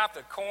poured out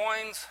the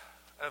coins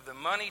of the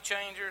money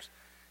changers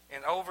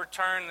and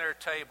overturned their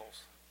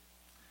tables.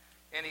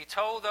 And he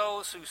told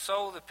those who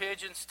sold the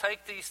pigeons,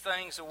 take these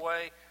things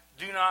away.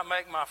 Do not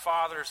make my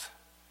Father's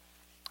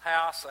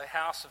house a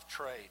house of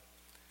trade.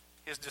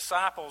 His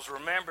disciples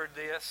remembered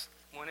this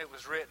when it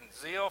was written,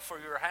 zeal for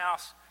your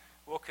house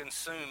will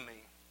consume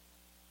me.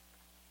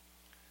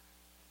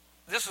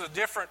 This is a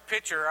different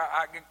picture.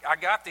 I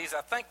got these. I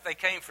think they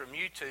came from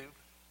YouTube.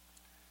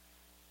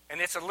 And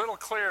it's a little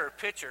clearer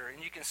picture,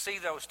 and you can see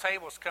those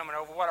tables coming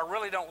over. What I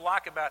really don't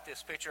like about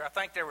this picture, I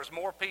think there was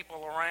more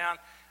people around.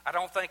 I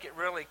don't think it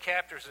really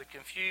captures the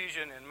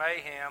confusion and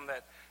mayhem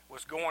that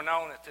was going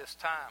on at this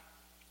time.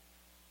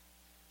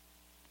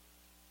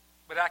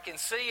 But I can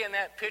see in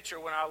that picture,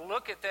 when I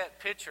look at that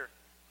picture,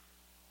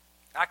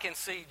 I can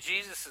see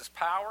Jesus'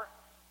 power,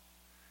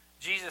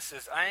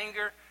 Jesus'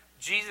 anger,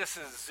 Jesus'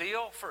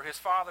 zeal for his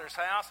Father's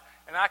house,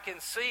 and I can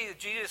see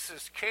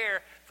Jesus'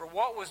 care for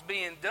what was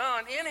being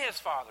done in his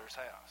Father's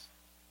house.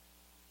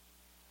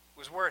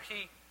 Was where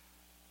he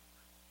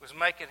was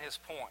making his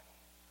point.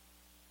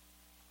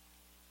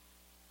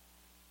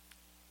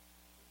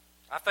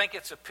 I think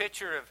it's a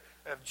picture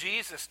of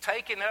Jesus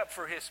taking up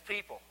for his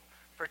people,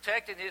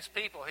 protecting his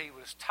people. He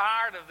was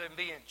tired of them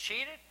being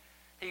cheated.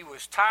 He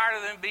was tired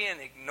of them being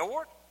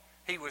ignored.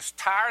 He was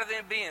tired of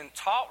them being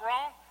taught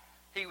wrong.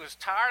 He was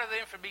tired of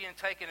them for being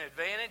taken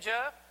advantage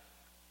of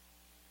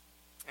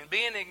and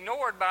being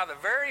ignored by the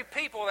very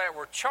people that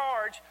were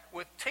charged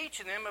with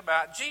teaching them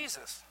about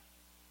Jesus.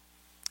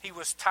 He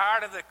was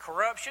tired of the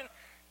corruption.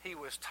 He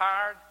was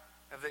tired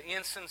of the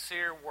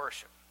insincere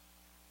worship.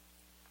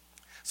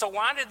 So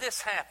why did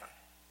this happen?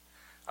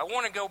 I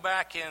want to go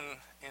back in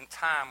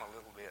time a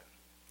little bit.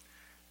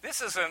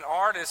 This is an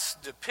artist's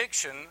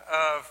depiction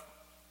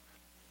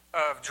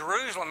of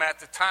Jerusalem at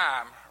the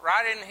time.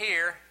 Right in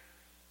here,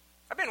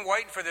 I've been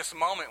waiting for this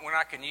moment when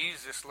I can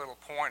use this little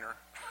pointer.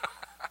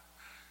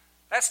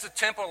 That's the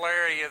temple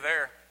area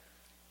there.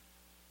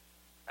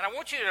 And I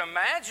want you to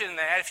imagine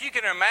that. If you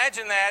can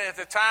imagine that at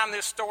the time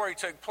this story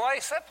took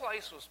place, that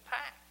place was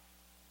packed.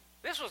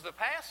 This was the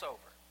Passover,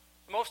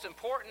 the most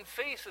important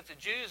feast that the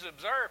Jews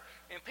observed.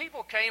 And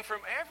people came from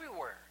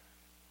everywhere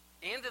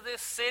into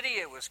this city.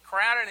 It was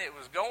crowded. It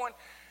was going.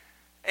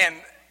 And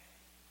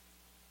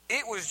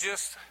it was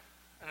just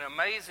an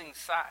amazing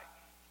sight.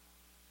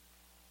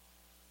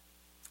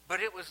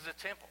 But it was the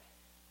temple.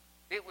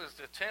 It was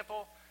the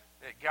temple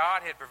that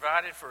God had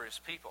provided for his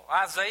people.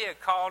 Isaiah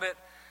called it,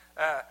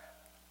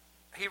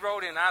 he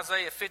wrote in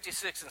Isaiah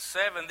 56 and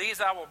 7, "These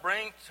I will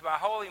bring to my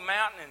holy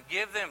mountain and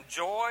give them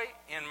joy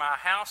in my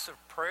house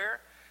of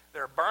prayer.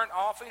 Their burnt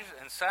offerings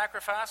and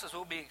sacrifices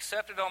will be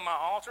accepted on my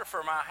altar,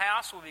 for my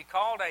house will be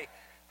called a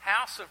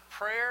house of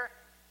prayer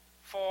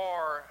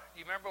for,"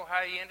 you remember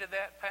how he ended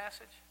that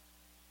passage?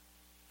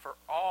 "For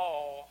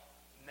all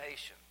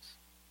nations."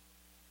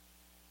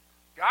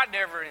 God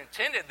never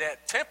intended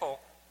that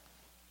temple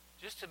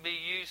just to be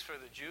used for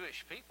the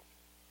Jewish people.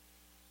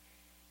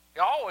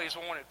 He always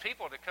wanted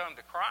people to come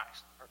to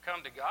Christ or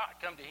come to God,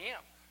 come to him.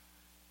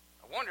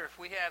 I wonder if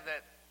we have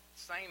that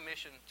same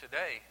mission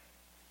today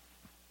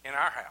in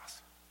our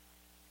house.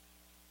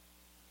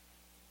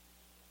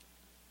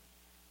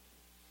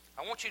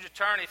 I want you to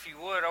turn, if you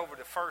would, over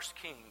to 1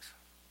 Kings.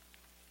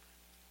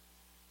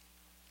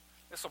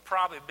 This will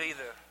probably be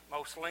the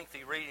most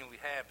lengthy reading we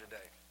have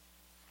today.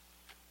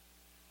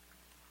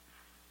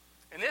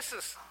 And this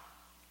is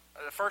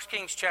 1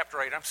 Kings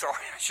chapter 8. I'm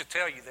sorry, I should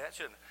tell you that,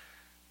 shouldn't I?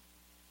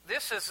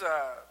 This is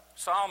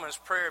Solomon's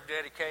prayer of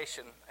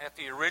dedication at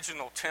the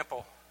original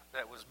temple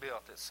that was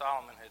built, that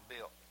Solomon had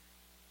built.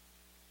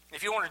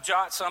 If you want to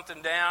jot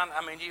something down,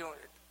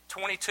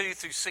 22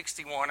 through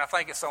 61, I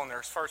think it's on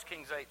there. It's 1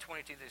 Kings 8,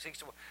 22 through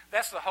 61.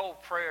 That's the whole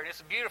prayer, and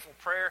it's a beautiful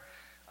prayer.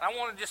 I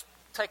want to just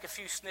take a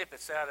few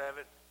snippets out of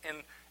it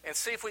and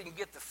see if we can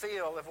get the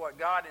feel of what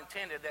God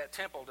intended that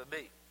temple to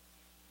be.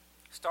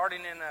 Start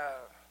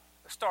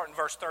in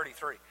verse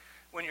 33.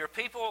 "When your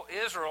people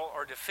Israel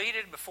are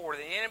defeated before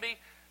the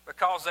enemy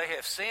because they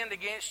have sinned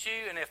against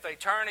you, and if they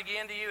turn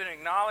again to you and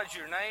acknowledge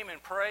your name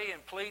and pray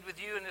and plead with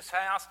you in this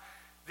house,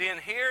 then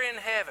hear in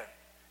heaven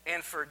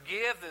and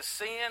forgive the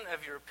sin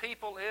of your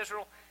people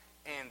Israel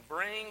and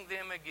bring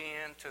them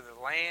again to the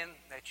land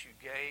that you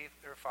gave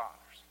their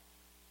fathers."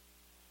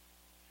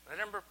 Let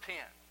them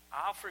repent.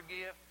 I'll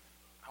forgive.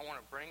 I want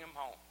to bring them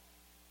home.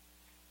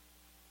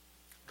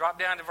 Drop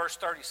down to verse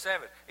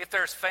 37. "If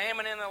there's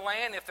famine in the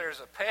land, if there's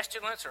a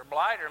pestilence or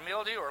blight or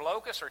mildew or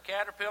locust or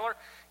caterpillar,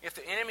 if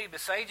the enemy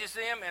besieges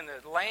them in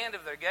the land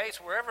of their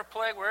gates, wherever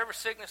plague, wherever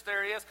sickness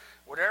there is,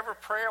 whatever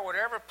prayer,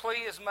 whatever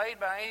plea is made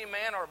by any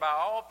man or by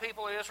all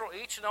people of Israel,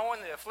 each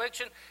knowing the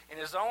affliction in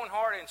his own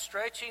heart and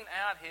stretching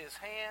out his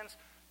hands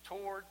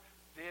toward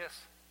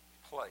this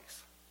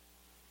place."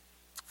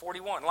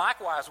 41.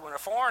 "Likewise, when a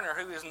foreigner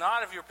who is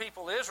not of your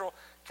people Israel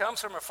comes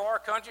from a far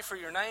country for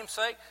your name's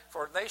sake,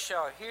 for they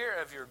shall hear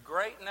of your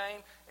great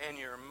name and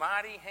your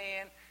mighty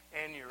hand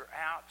and your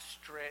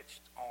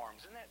outstretched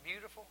arms." Isn't that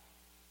beautiful?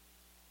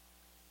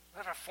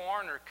 Let a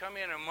foreigner come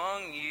in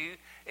among you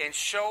and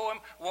show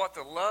them what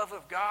the love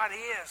of God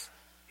is.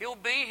 He'll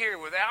be here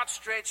with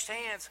outstretched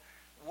hands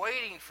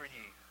waiting for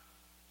you.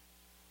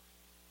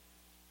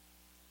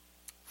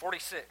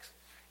 46.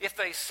 "If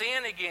they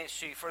sin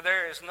against you, for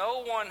there is no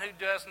one who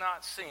does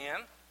not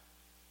sin,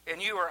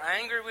 and you are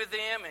angry with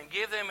them and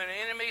give them an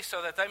enemy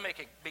so that they may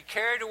be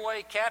carried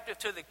away captive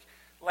to the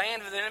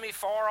land of the enemy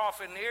far off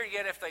and near,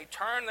 yet if they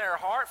turn their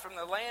heart from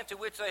the land to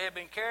which they have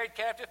been carried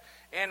captive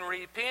and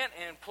repent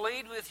and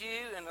plead with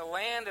you in the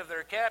land of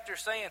their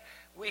captors, saying,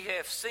 we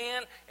have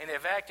sinned and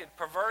have acted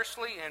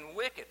perversely and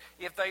wicked.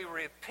 If they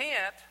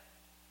repent,"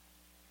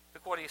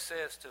 look what he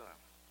says to them.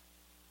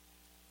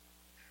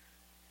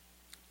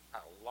 I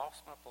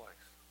lost my place.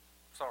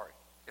 Sorry.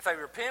 "If they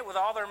repent with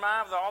all their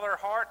mind, with all their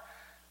heart,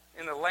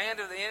 in the land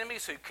of the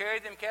enemies who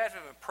carried them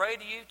captive and pray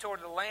to you toward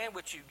the land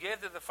which you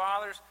give to the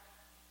fathers,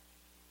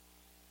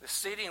 the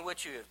city in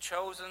which you have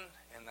chosen,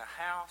 and the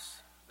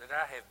house that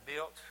I have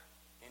built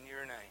in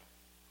your name."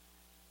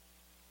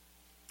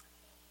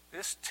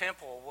 This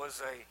temple was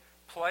a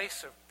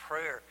place of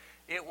prayer.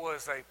 It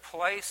was a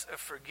place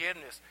of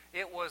forgiveness.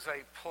 It was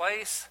a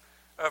place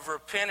of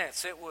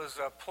repentance. It was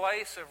a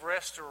place of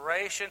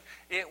restoration.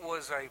 It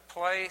was a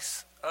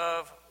place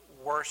of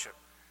worship.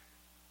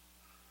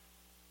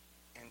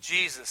 And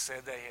Jesus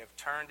said they have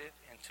turned it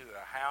into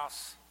a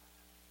house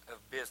of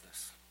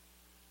business.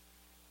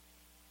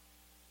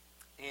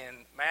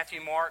 In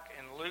Matthew, Mark,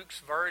 and Luke's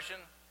version,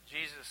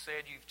 Jesus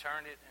said you've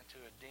turned it into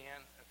a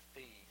den of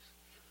thieves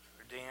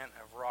or den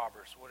of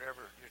robbers,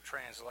 whatever your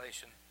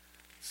translation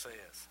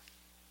says.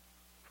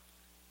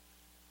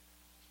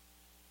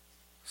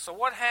 So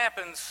what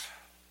happens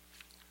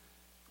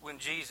when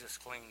Jesus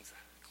cleans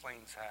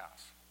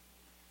house?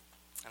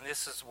 And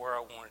this is where I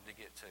wanted to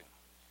get to.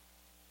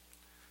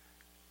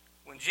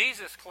 When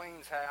Jesus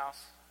cleans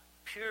house,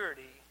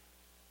 purity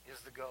is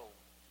the goal.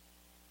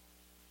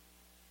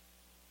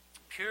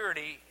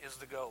 Purity is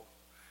the goal.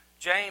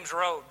 James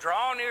wrote,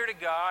 "Draw near to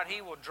God,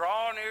 He will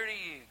draw near to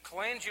you.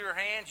 Cleanse your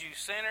hands, you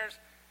sinners,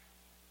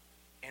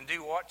 and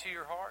do what to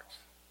your hearts?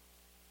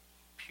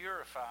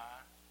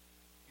 Purify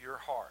your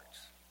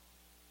hearts."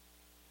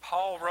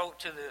 Paul wrote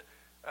to the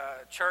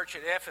church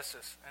at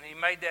Ephesus, and he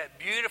made that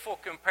beautiful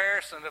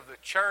comparison of the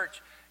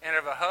church and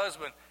of a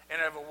husband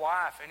and of a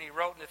wife. And he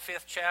wrote in the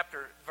 5th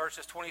chapter,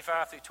 verses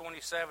 25 through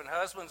 27,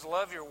 "Husbands,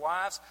 love your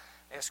wives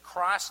as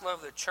Christ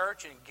loved the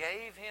church and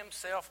gave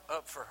himself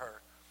up for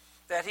her,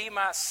 that he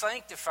might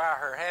sanctify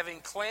her,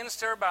 having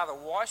cleansed her by the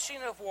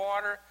washing of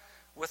water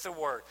with the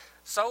word,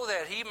 so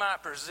that he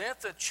might present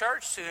the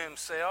church to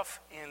himself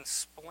in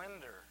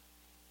splendor,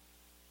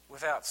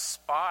 without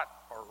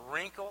spot or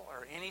wrinkle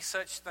or any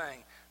such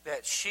thing,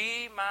 that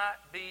she might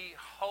be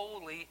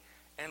holy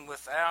and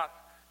without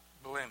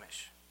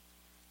blemish."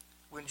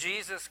 When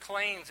Jesus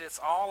cleans, it's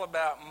all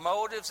about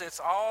motives. It's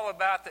all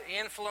about the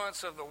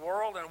influence of the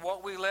world and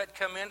what we let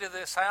come into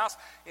this house.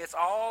 It's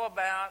all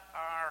about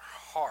our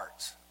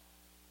hearts.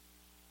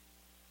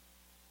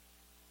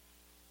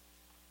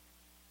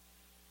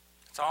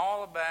 It's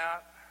all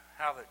about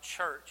how the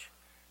church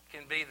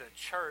can be the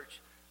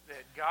church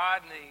that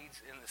God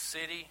needs in the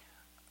city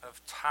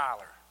of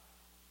Tyler.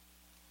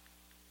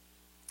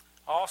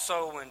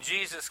 Also, when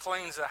Jesus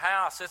cleans the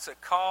house, it's a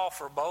call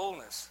for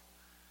boldness.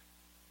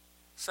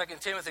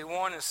 2 Timothy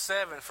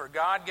 1:7, "For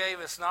God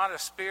gave us not a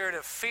spirit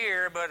of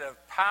fear, but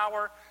of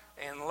power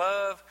and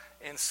love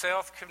and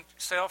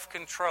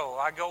self-control."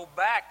 I go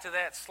back to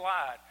that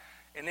slide.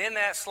 And in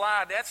that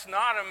slide, that's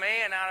not a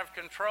man out of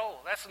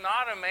control. That's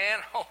not a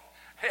man who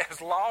has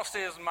lost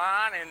his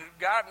mind and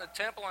got in the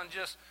temple and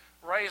just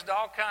raised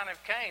all kind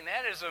of Cain.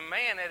 That is a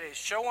man that is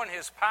showing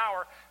his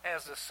power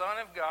as the Son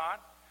of God.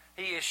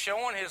 He is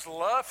showing his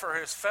love for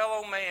his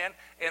fellow man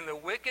in the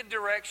wicked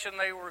direction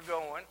they were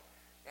going.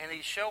 And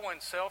he's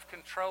showing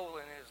self-control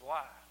in his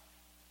life.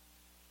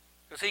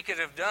 Because he could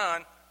have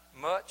done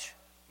much,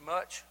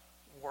 much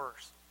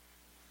worse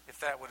if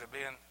that would have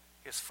been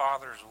his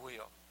Father's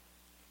will.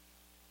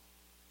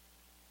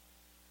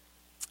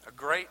 A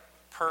great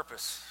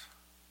purpose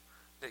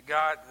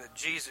that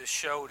Jesus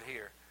showed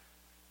here.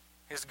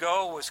 His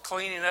goal was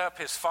cleaning up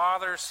his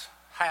Father's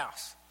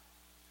house,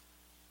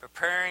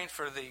 preparing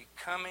for the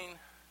coming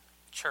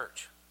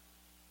church.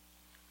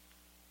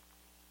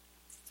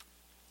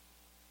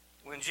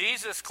 When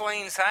Jesus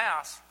cleans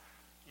house,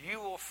 you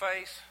will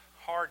face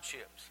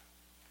hardships.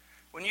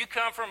 When you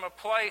come from a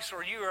place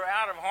where you are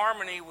out of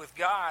harmony with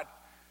God,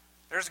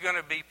 there's going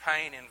to be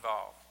pain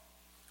involved.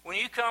 When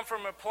you come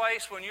from a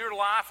place when your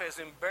life has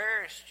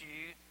embarrassed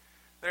you,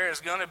 there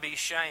is going to be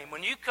shame.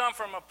 When you come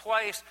from a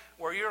place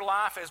where your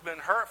life has been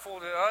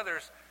hurtful to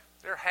others,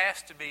 there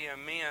has to be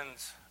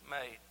amends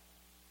made.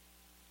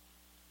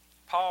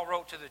 Paul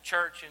wrote to the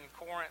church in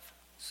Corinth,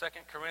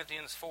 2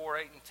 Corinthians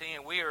 4:8 and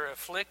 10, "We are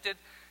afflicted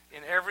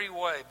in every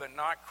way, but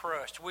not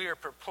crushed. We are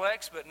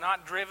perplexed, but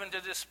not driven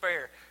to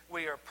despair.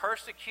 We are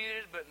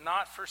persecuted, but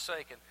not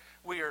forsaken.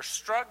 We are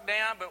struck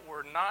down, but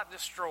we're not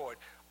destroyed.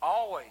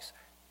 Always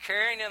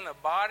carrying in the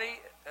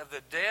body of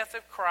the death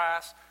of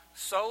Christ,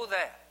 so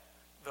that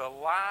the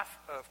life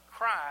of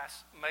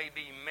Christ may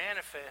be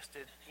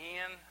manifested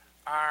in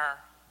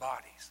our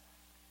bodies."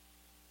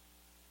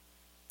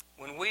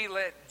 When we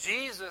let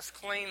Jesus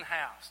clean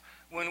house,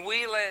 when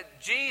we let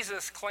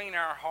Jesus clean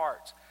our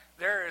hearts,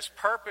 there is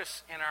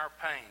purpose in our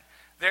pain.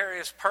 There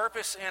is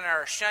purpose in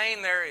our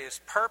shame. There is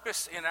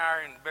purpose in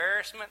our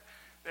embarrassment.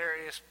 There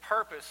is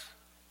purpose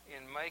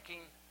in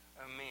making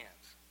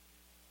amends.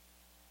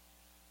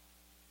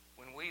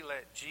 When we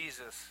let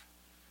Jesus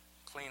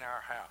clean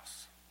our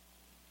house.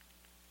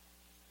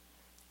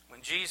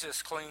 When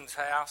Jesus cleans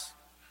house,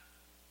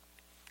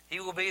 he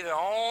will be the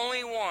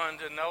only one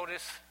to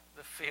notice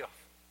the filth.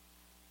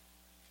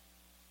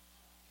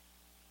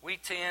 We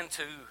tend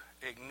to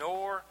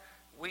ignore.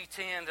 We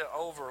tend to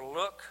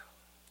overlook.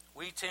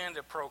 We tend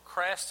to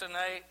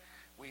procrastinate.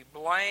 We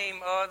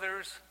blame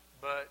others,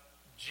 but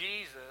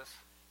Jesus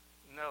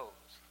knows.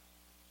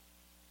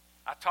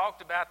 I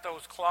talked about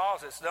those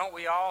closets. Don't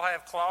we all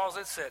have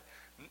closets that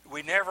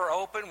we never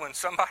open when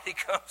somebody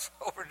comes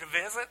over to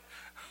visit?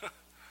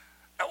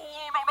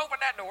 Oh, don't open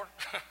that door.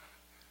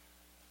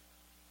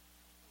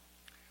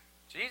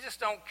 Jesus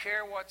don't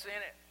care what's in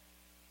it.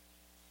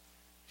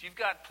 If you've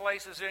got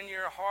places in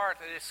your heart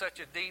that is such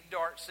a deep,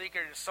 dark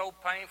secret, it's so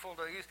painful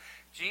to use,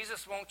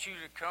 Jesus wants you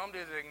to come to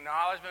the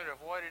acknowledgement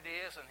of what it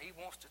is, and He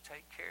wants to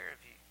take care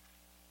of you.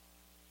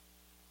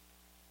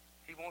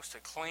 He wants to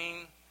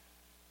clean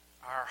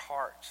our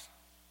hearts.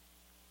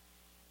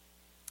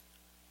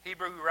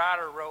 Hebrew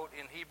writer wrote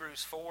in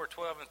Hebrews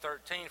 4:12 and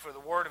 13, "For the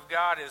word of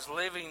God is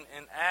living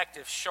and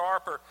active,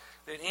 sharper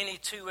than any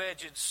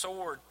two-edged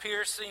sword,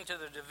 piercing to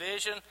the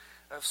division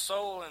of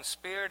soul and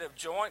spirit, of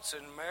joints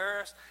and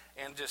marrows,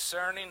 and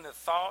discerning the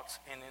thoughts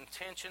and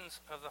intentions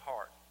of the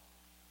heart.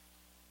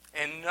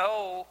 And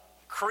no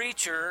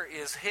creature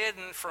is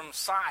hidden from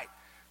sight,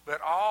 but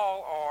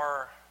all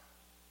are,"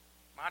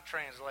 my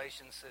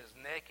translation says,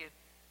 "naked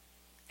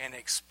and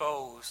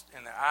exposed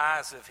in the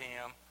eyes of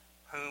Him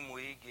whom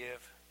we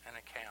give an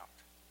account."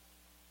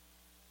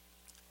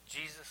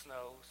 Jesus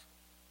knows.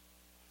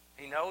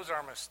 He knows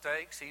our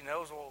mistakes. He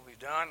knows what we've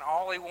done.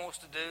 All He wants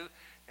to do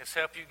is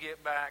help you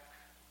get back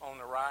on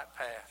the right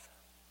path.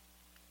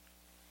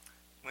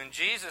 When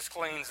Jesus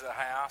cleans the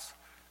house,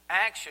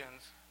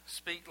 actions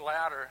speak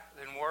louder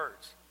than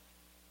words.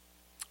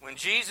 When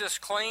Jesus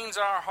cleans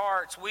our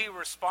hearts, we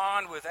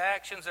respond with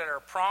actions that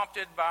are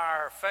prompted by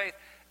our faith,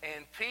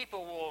 and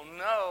people will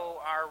know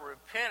our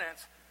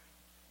repentance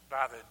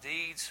by the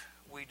deeds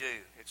we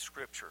do. It's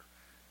Scripture.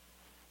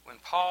 When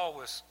Paul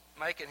was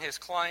making his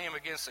claim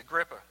against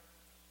Agrippa,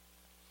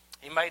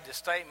 he made the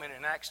statement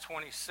in Acts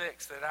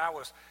 26 that I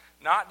was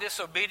not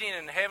disobedient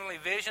in the heavenly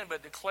vision,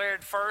 but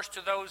declared first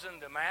to those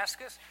in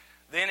Damascus,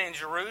 then in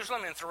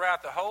Jerusalem, and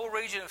throughout the whole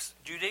region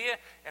of Judea,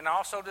 and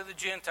also to the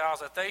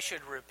Gentiles, that they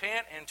should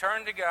repent and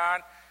turn to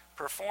God,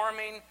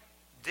 performing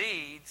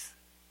deeds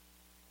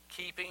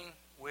keeping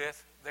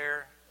with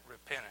their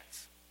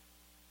repentance.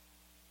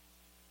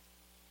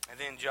 And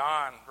then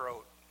John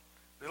wrote,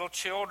 "Little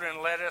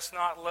children, let us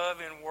not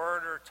love in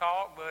word or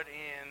talk, but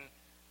in,"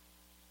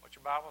 what's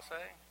your Bible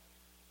say?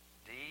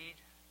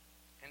 "Deed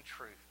and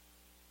truth."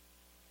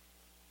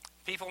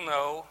 People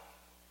know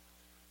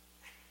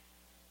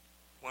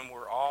when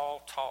we're all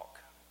talk.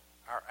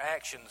 Our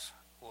actions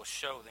will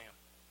show them.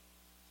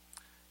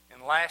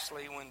 And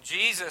lastly, when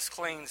Jesus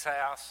cleans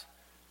house,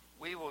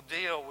 we will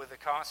deal with the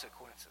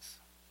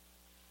consequences.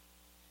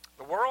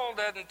 The world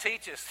doesn't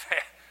teach us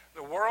that.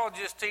 The world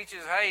just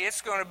teaches, hey, it's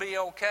going to be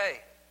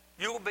okay.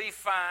 You'll be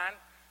fine.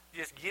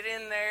 Just get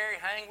in there,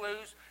 hang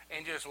loose,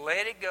 and just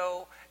let it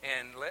go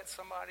and let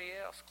somebody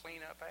else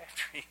clean up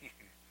after you.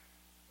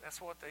 That's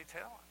what they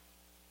tell them.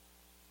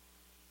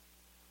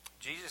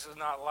 Jesus is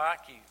not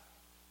like you.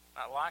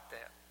 Not like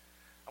that.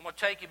 I'm going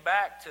to take you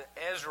back to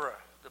Ezra,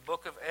 the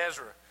book of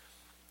Ezra.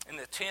 In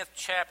the 10th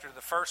chapter,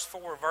 the first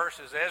 4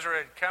 verses, Ezra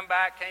had came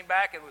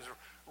back, and was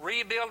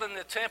rebuilding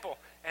the temple,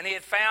 and he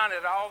had found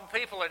that all the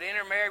people had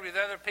intermarried with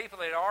other people.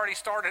 They had already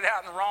started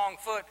out in the wrong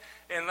foot,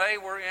 and they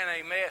were in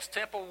a mess.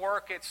 Temple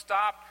work had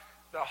stopped.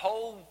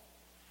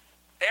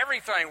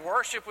 Everything.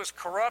 Worship was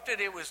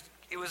corrupted. It was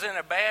in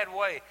a bad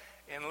way.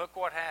 And look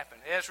what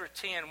happened. Ezra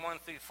 10, 1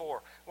 through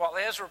 4. While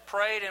Ezra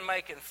prayed and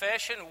made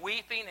confession,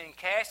 weeping and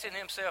casting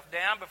himself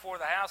down before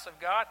the house of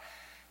God,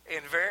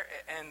 and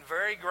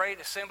very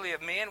great assembly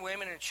of men,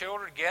 women, and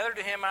children gathered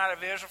to him out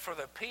of Israel, for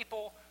the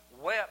people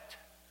wept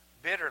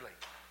bitterly.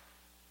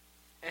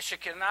 And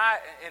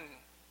Shechaniah,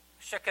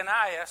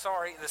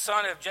 the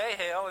son of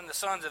Jehiel, and the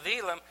sons of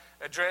Elam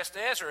addressed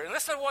Ezra. And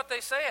listen to what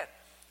they said.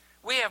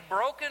 "We have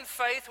broken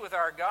faith with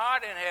our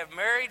God and have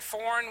married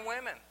foreign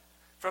women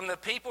from the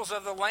peoples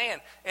of the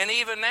land. And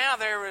even now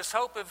there is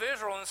hope of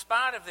Israel in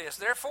spite of this.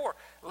 Therefore,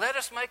 let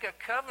us make a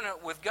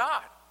covenant with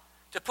God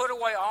to put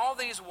away all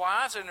these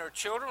wives and their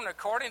children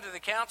according to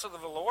the counsel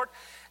of the Lord.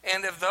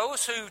 And of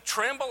those who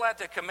tremble at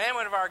the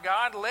commandment of our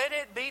God, let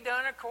it be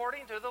done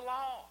according to the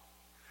law."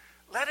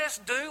 Let us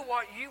do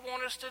what you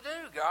want us to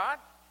do, God.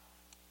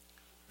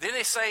 Then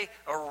they say,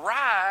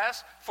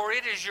 "Arise, for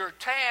it is your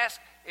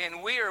task,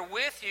 and we are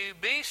with you.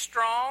 Be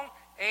strong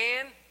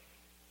and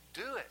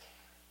do it."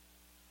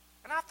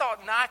 And I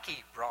thought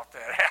Nike brought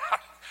that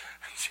out.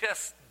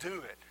 Just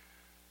do it.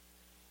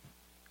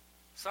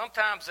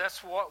 Sometimes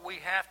that's what we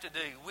have to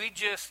do. We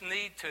just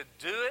need to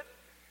do it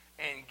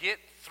and get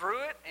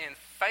through it and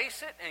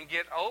face it and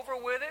get over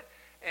with it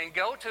and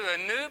go to a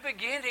new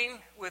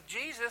beginning with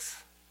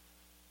Jesus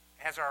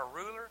as our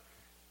ruler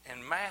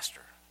and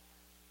master.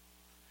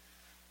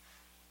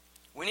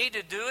 We need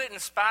to do it in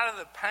spite of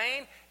the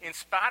pain, in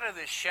spite of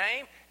the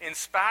shame, in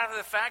spite of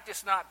the fact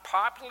it's not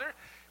popular.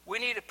 We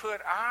need to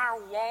put our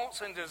wants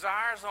and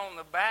desires on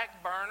the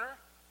back burner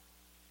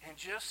and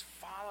just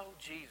follow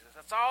Jesus.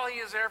 That's all He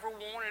has ever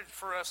wanted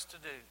for us to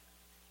do.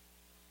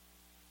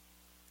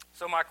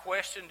 So my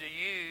question to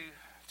you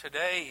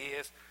today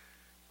is,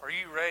 are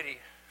you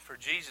ready for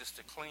Jesus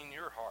to clean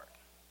your heart?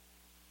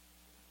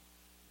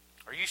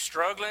 Are you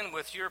struggling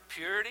with your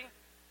purity?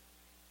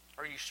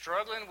 Are you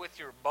struggling with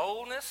your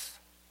boldness?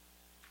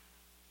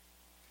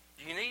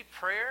 Do you need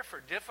prayer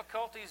for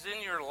difficulties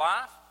in your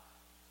life?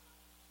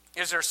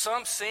 Is there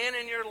some sin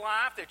in your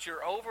life that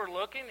you're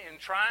overlooking and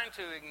trying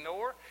to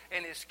ignore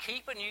and is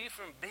keeping you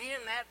from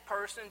being that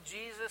person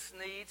Jesus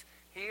needs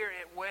here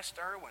at West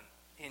Irwin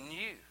in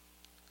you.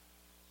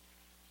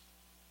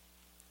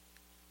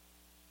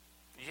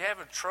 You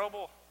having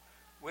trouble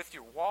with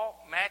your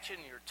walk matching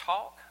your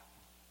talk?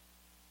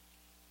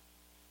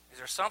 Is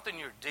there something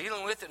you're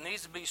dealing with that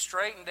needs to be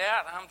straightened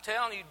out? I'm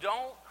telling you,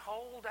 don't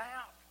hold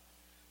out.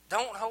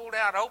 Don't hold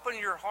out. Open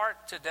your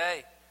heart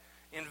today.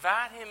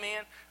 Invite him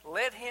in.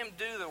 Let him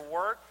do the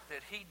work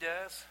that he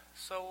does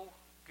so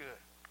good.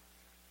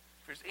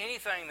 If there's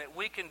anything that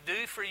we can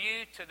do for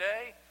you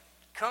today,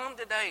 come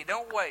today.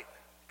 Don't wait.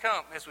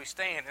 Come as we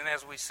stand and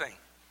as we sing.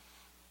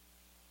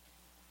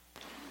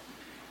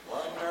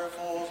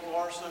 Wonderful,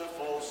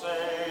 merciful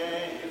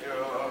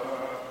Savior,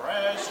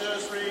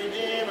 precious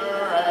Redeemer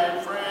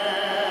and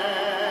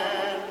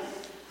friend,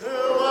 who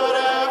would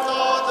have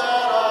thought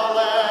that a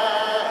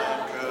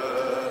lamb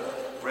could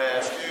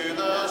rescue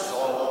the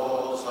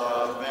souls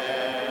of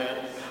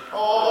men?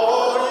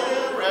 Oh,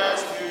 you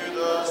rescue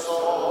the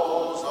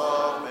souls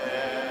of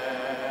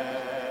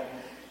men.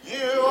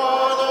 You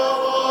are the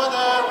one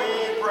that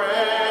we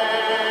praise.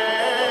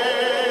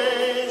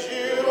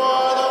 You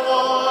are the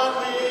one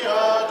we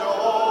adore.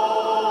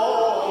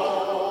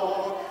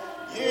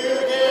 You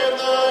give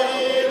the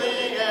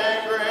healing and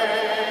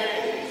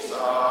grace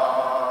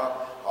our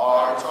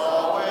hearts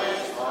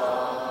always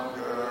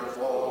hunger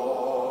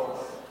for.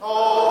 Oh,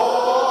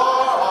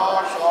 our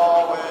hearts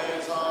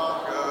always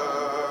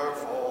hunger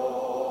for.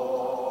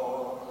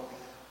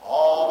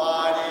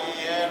 Almighty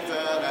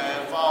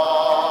infinite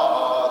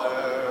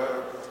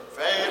Father,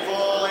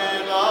 faithful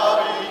in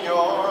loving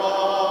your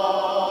own.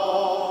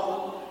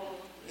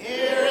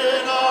 Here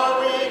in our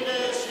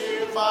weakness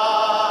you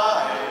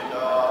find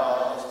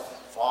us,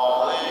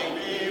 falling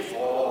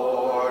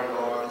before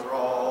your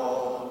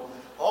throne.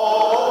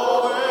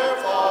 Oh, we're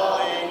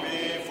falling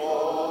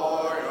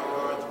before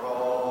your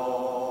throne.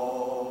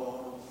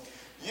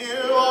 You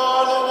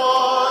are the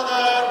one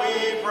that we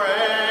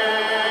praise.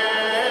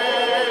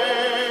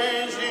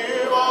 You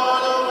are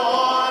the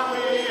one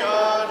we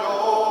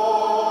adore.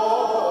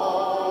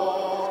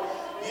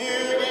 You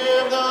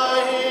give the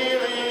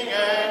healing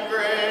and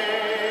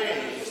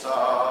grace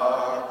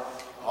our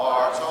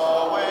hearts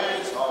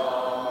always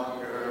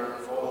hunger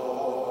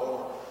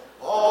for.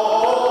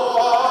 Oh,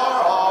 our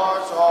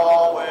hearts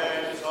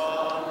always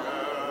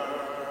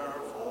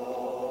hunger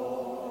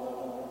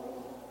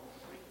for.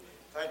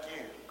 Thank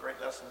you. Great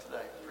lesson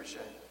today.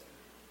 Appreciate it.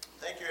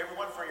 Thank you,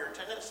 everyone, for your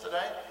attendance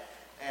today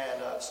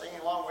and singing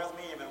along with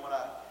me even when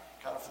I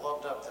kind of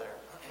flubbed up there.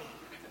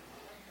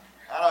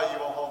 I know you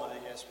won't hold it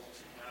against me.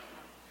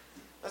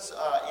 Let's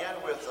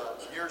end with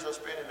years I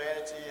spent in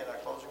vanity and a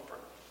closing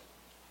prayer.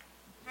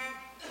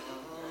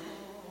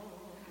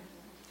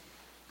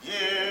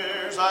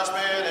 Years I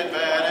spent in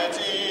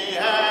vanity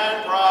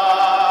and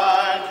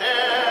pride,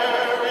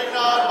 caring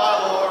not my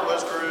Lord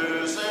was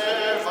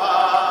crucified,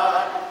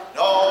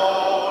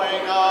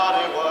 knowing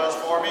not it was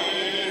for me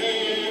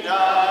he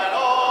died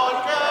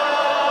on Calvary.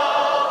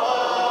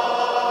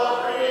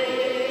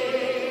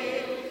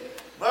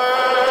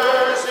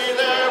 Mercy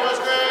there was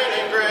great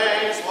and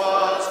grace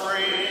was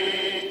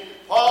free,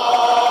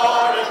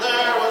 pardon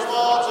there was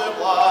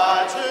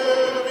multiplied to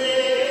me.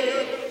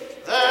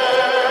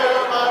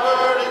 There my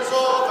burden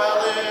soul found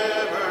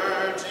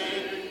liberty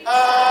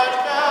at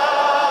Calvary.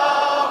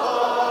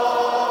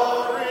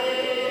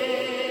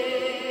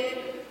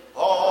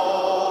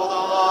 Oh,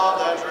 the love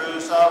that drew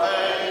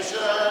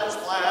salvation's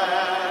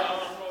plan.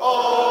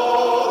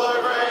 Oh,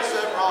 the grace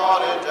that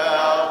brought it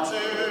down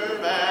to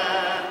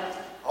man.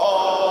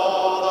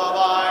 Oh, the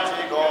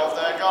mighty gulf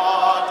that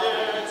God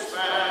did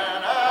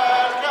span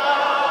at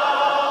Calvary.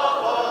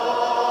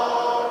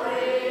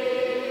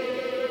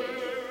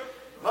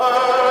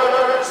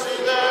 Mercy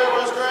there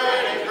was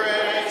great and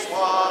grace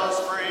was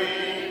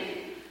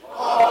free.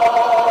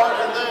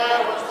 Pardon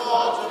there was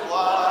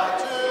multiplied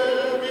to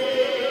me.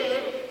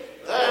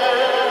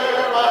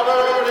 There my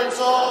burdened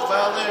soul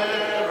found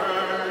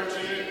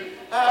liberty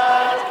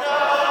at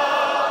Calvary.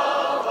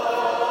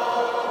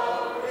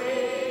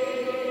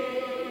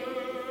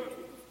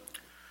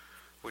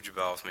 Would you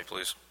bow with me,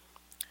 please?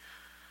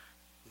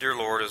 Dear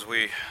Lord, as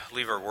we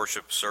leave our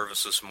worship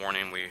service this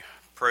morning, we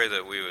pray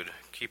that we would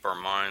keep our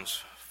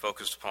minds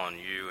focused upon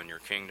you and your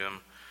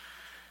kingdom,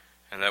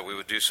 and that we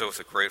would do so with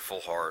a grateful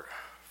heart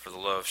for the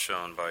love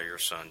shown by your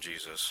Son,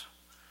 Jesus.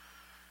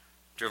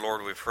 Dear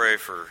Lord, we pray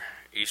for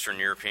Eastern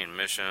European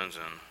missions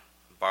and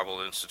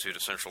Bible Institute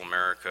of Central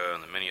America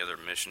and the many other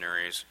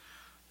missionaries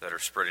that are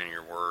spreading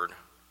your word.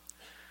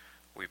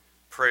 We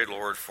pray,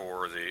 Lord,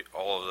 for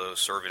all of those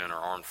serving in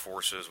our armed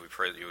forces. We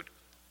pray that you would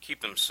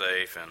keep them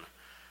safe and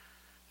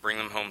bring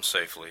them home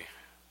safely.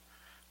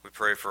 We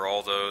pray for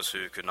all those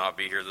who could not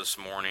be here this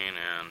morning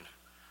and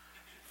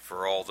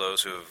for all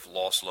those who have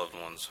lost loved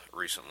ones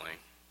recently.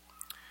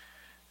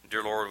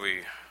 Dear Lord,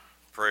 we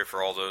pray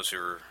for all those who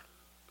are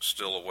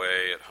still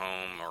away at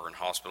home or in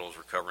hospitals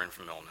recovering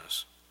from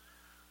illness.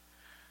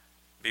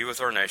 Be with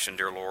our nation,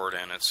 dear Lord,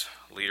 and its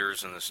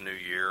leaders in this new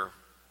year.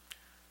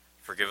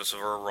 Forgive us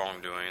of our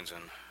wrongdoings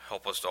and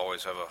help us to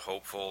always have a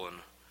hopeful and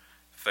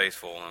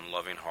faithful and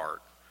loving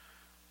heart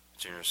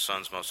It's in your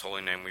Son's most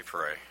holy name we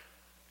pray.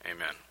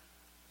 Amen.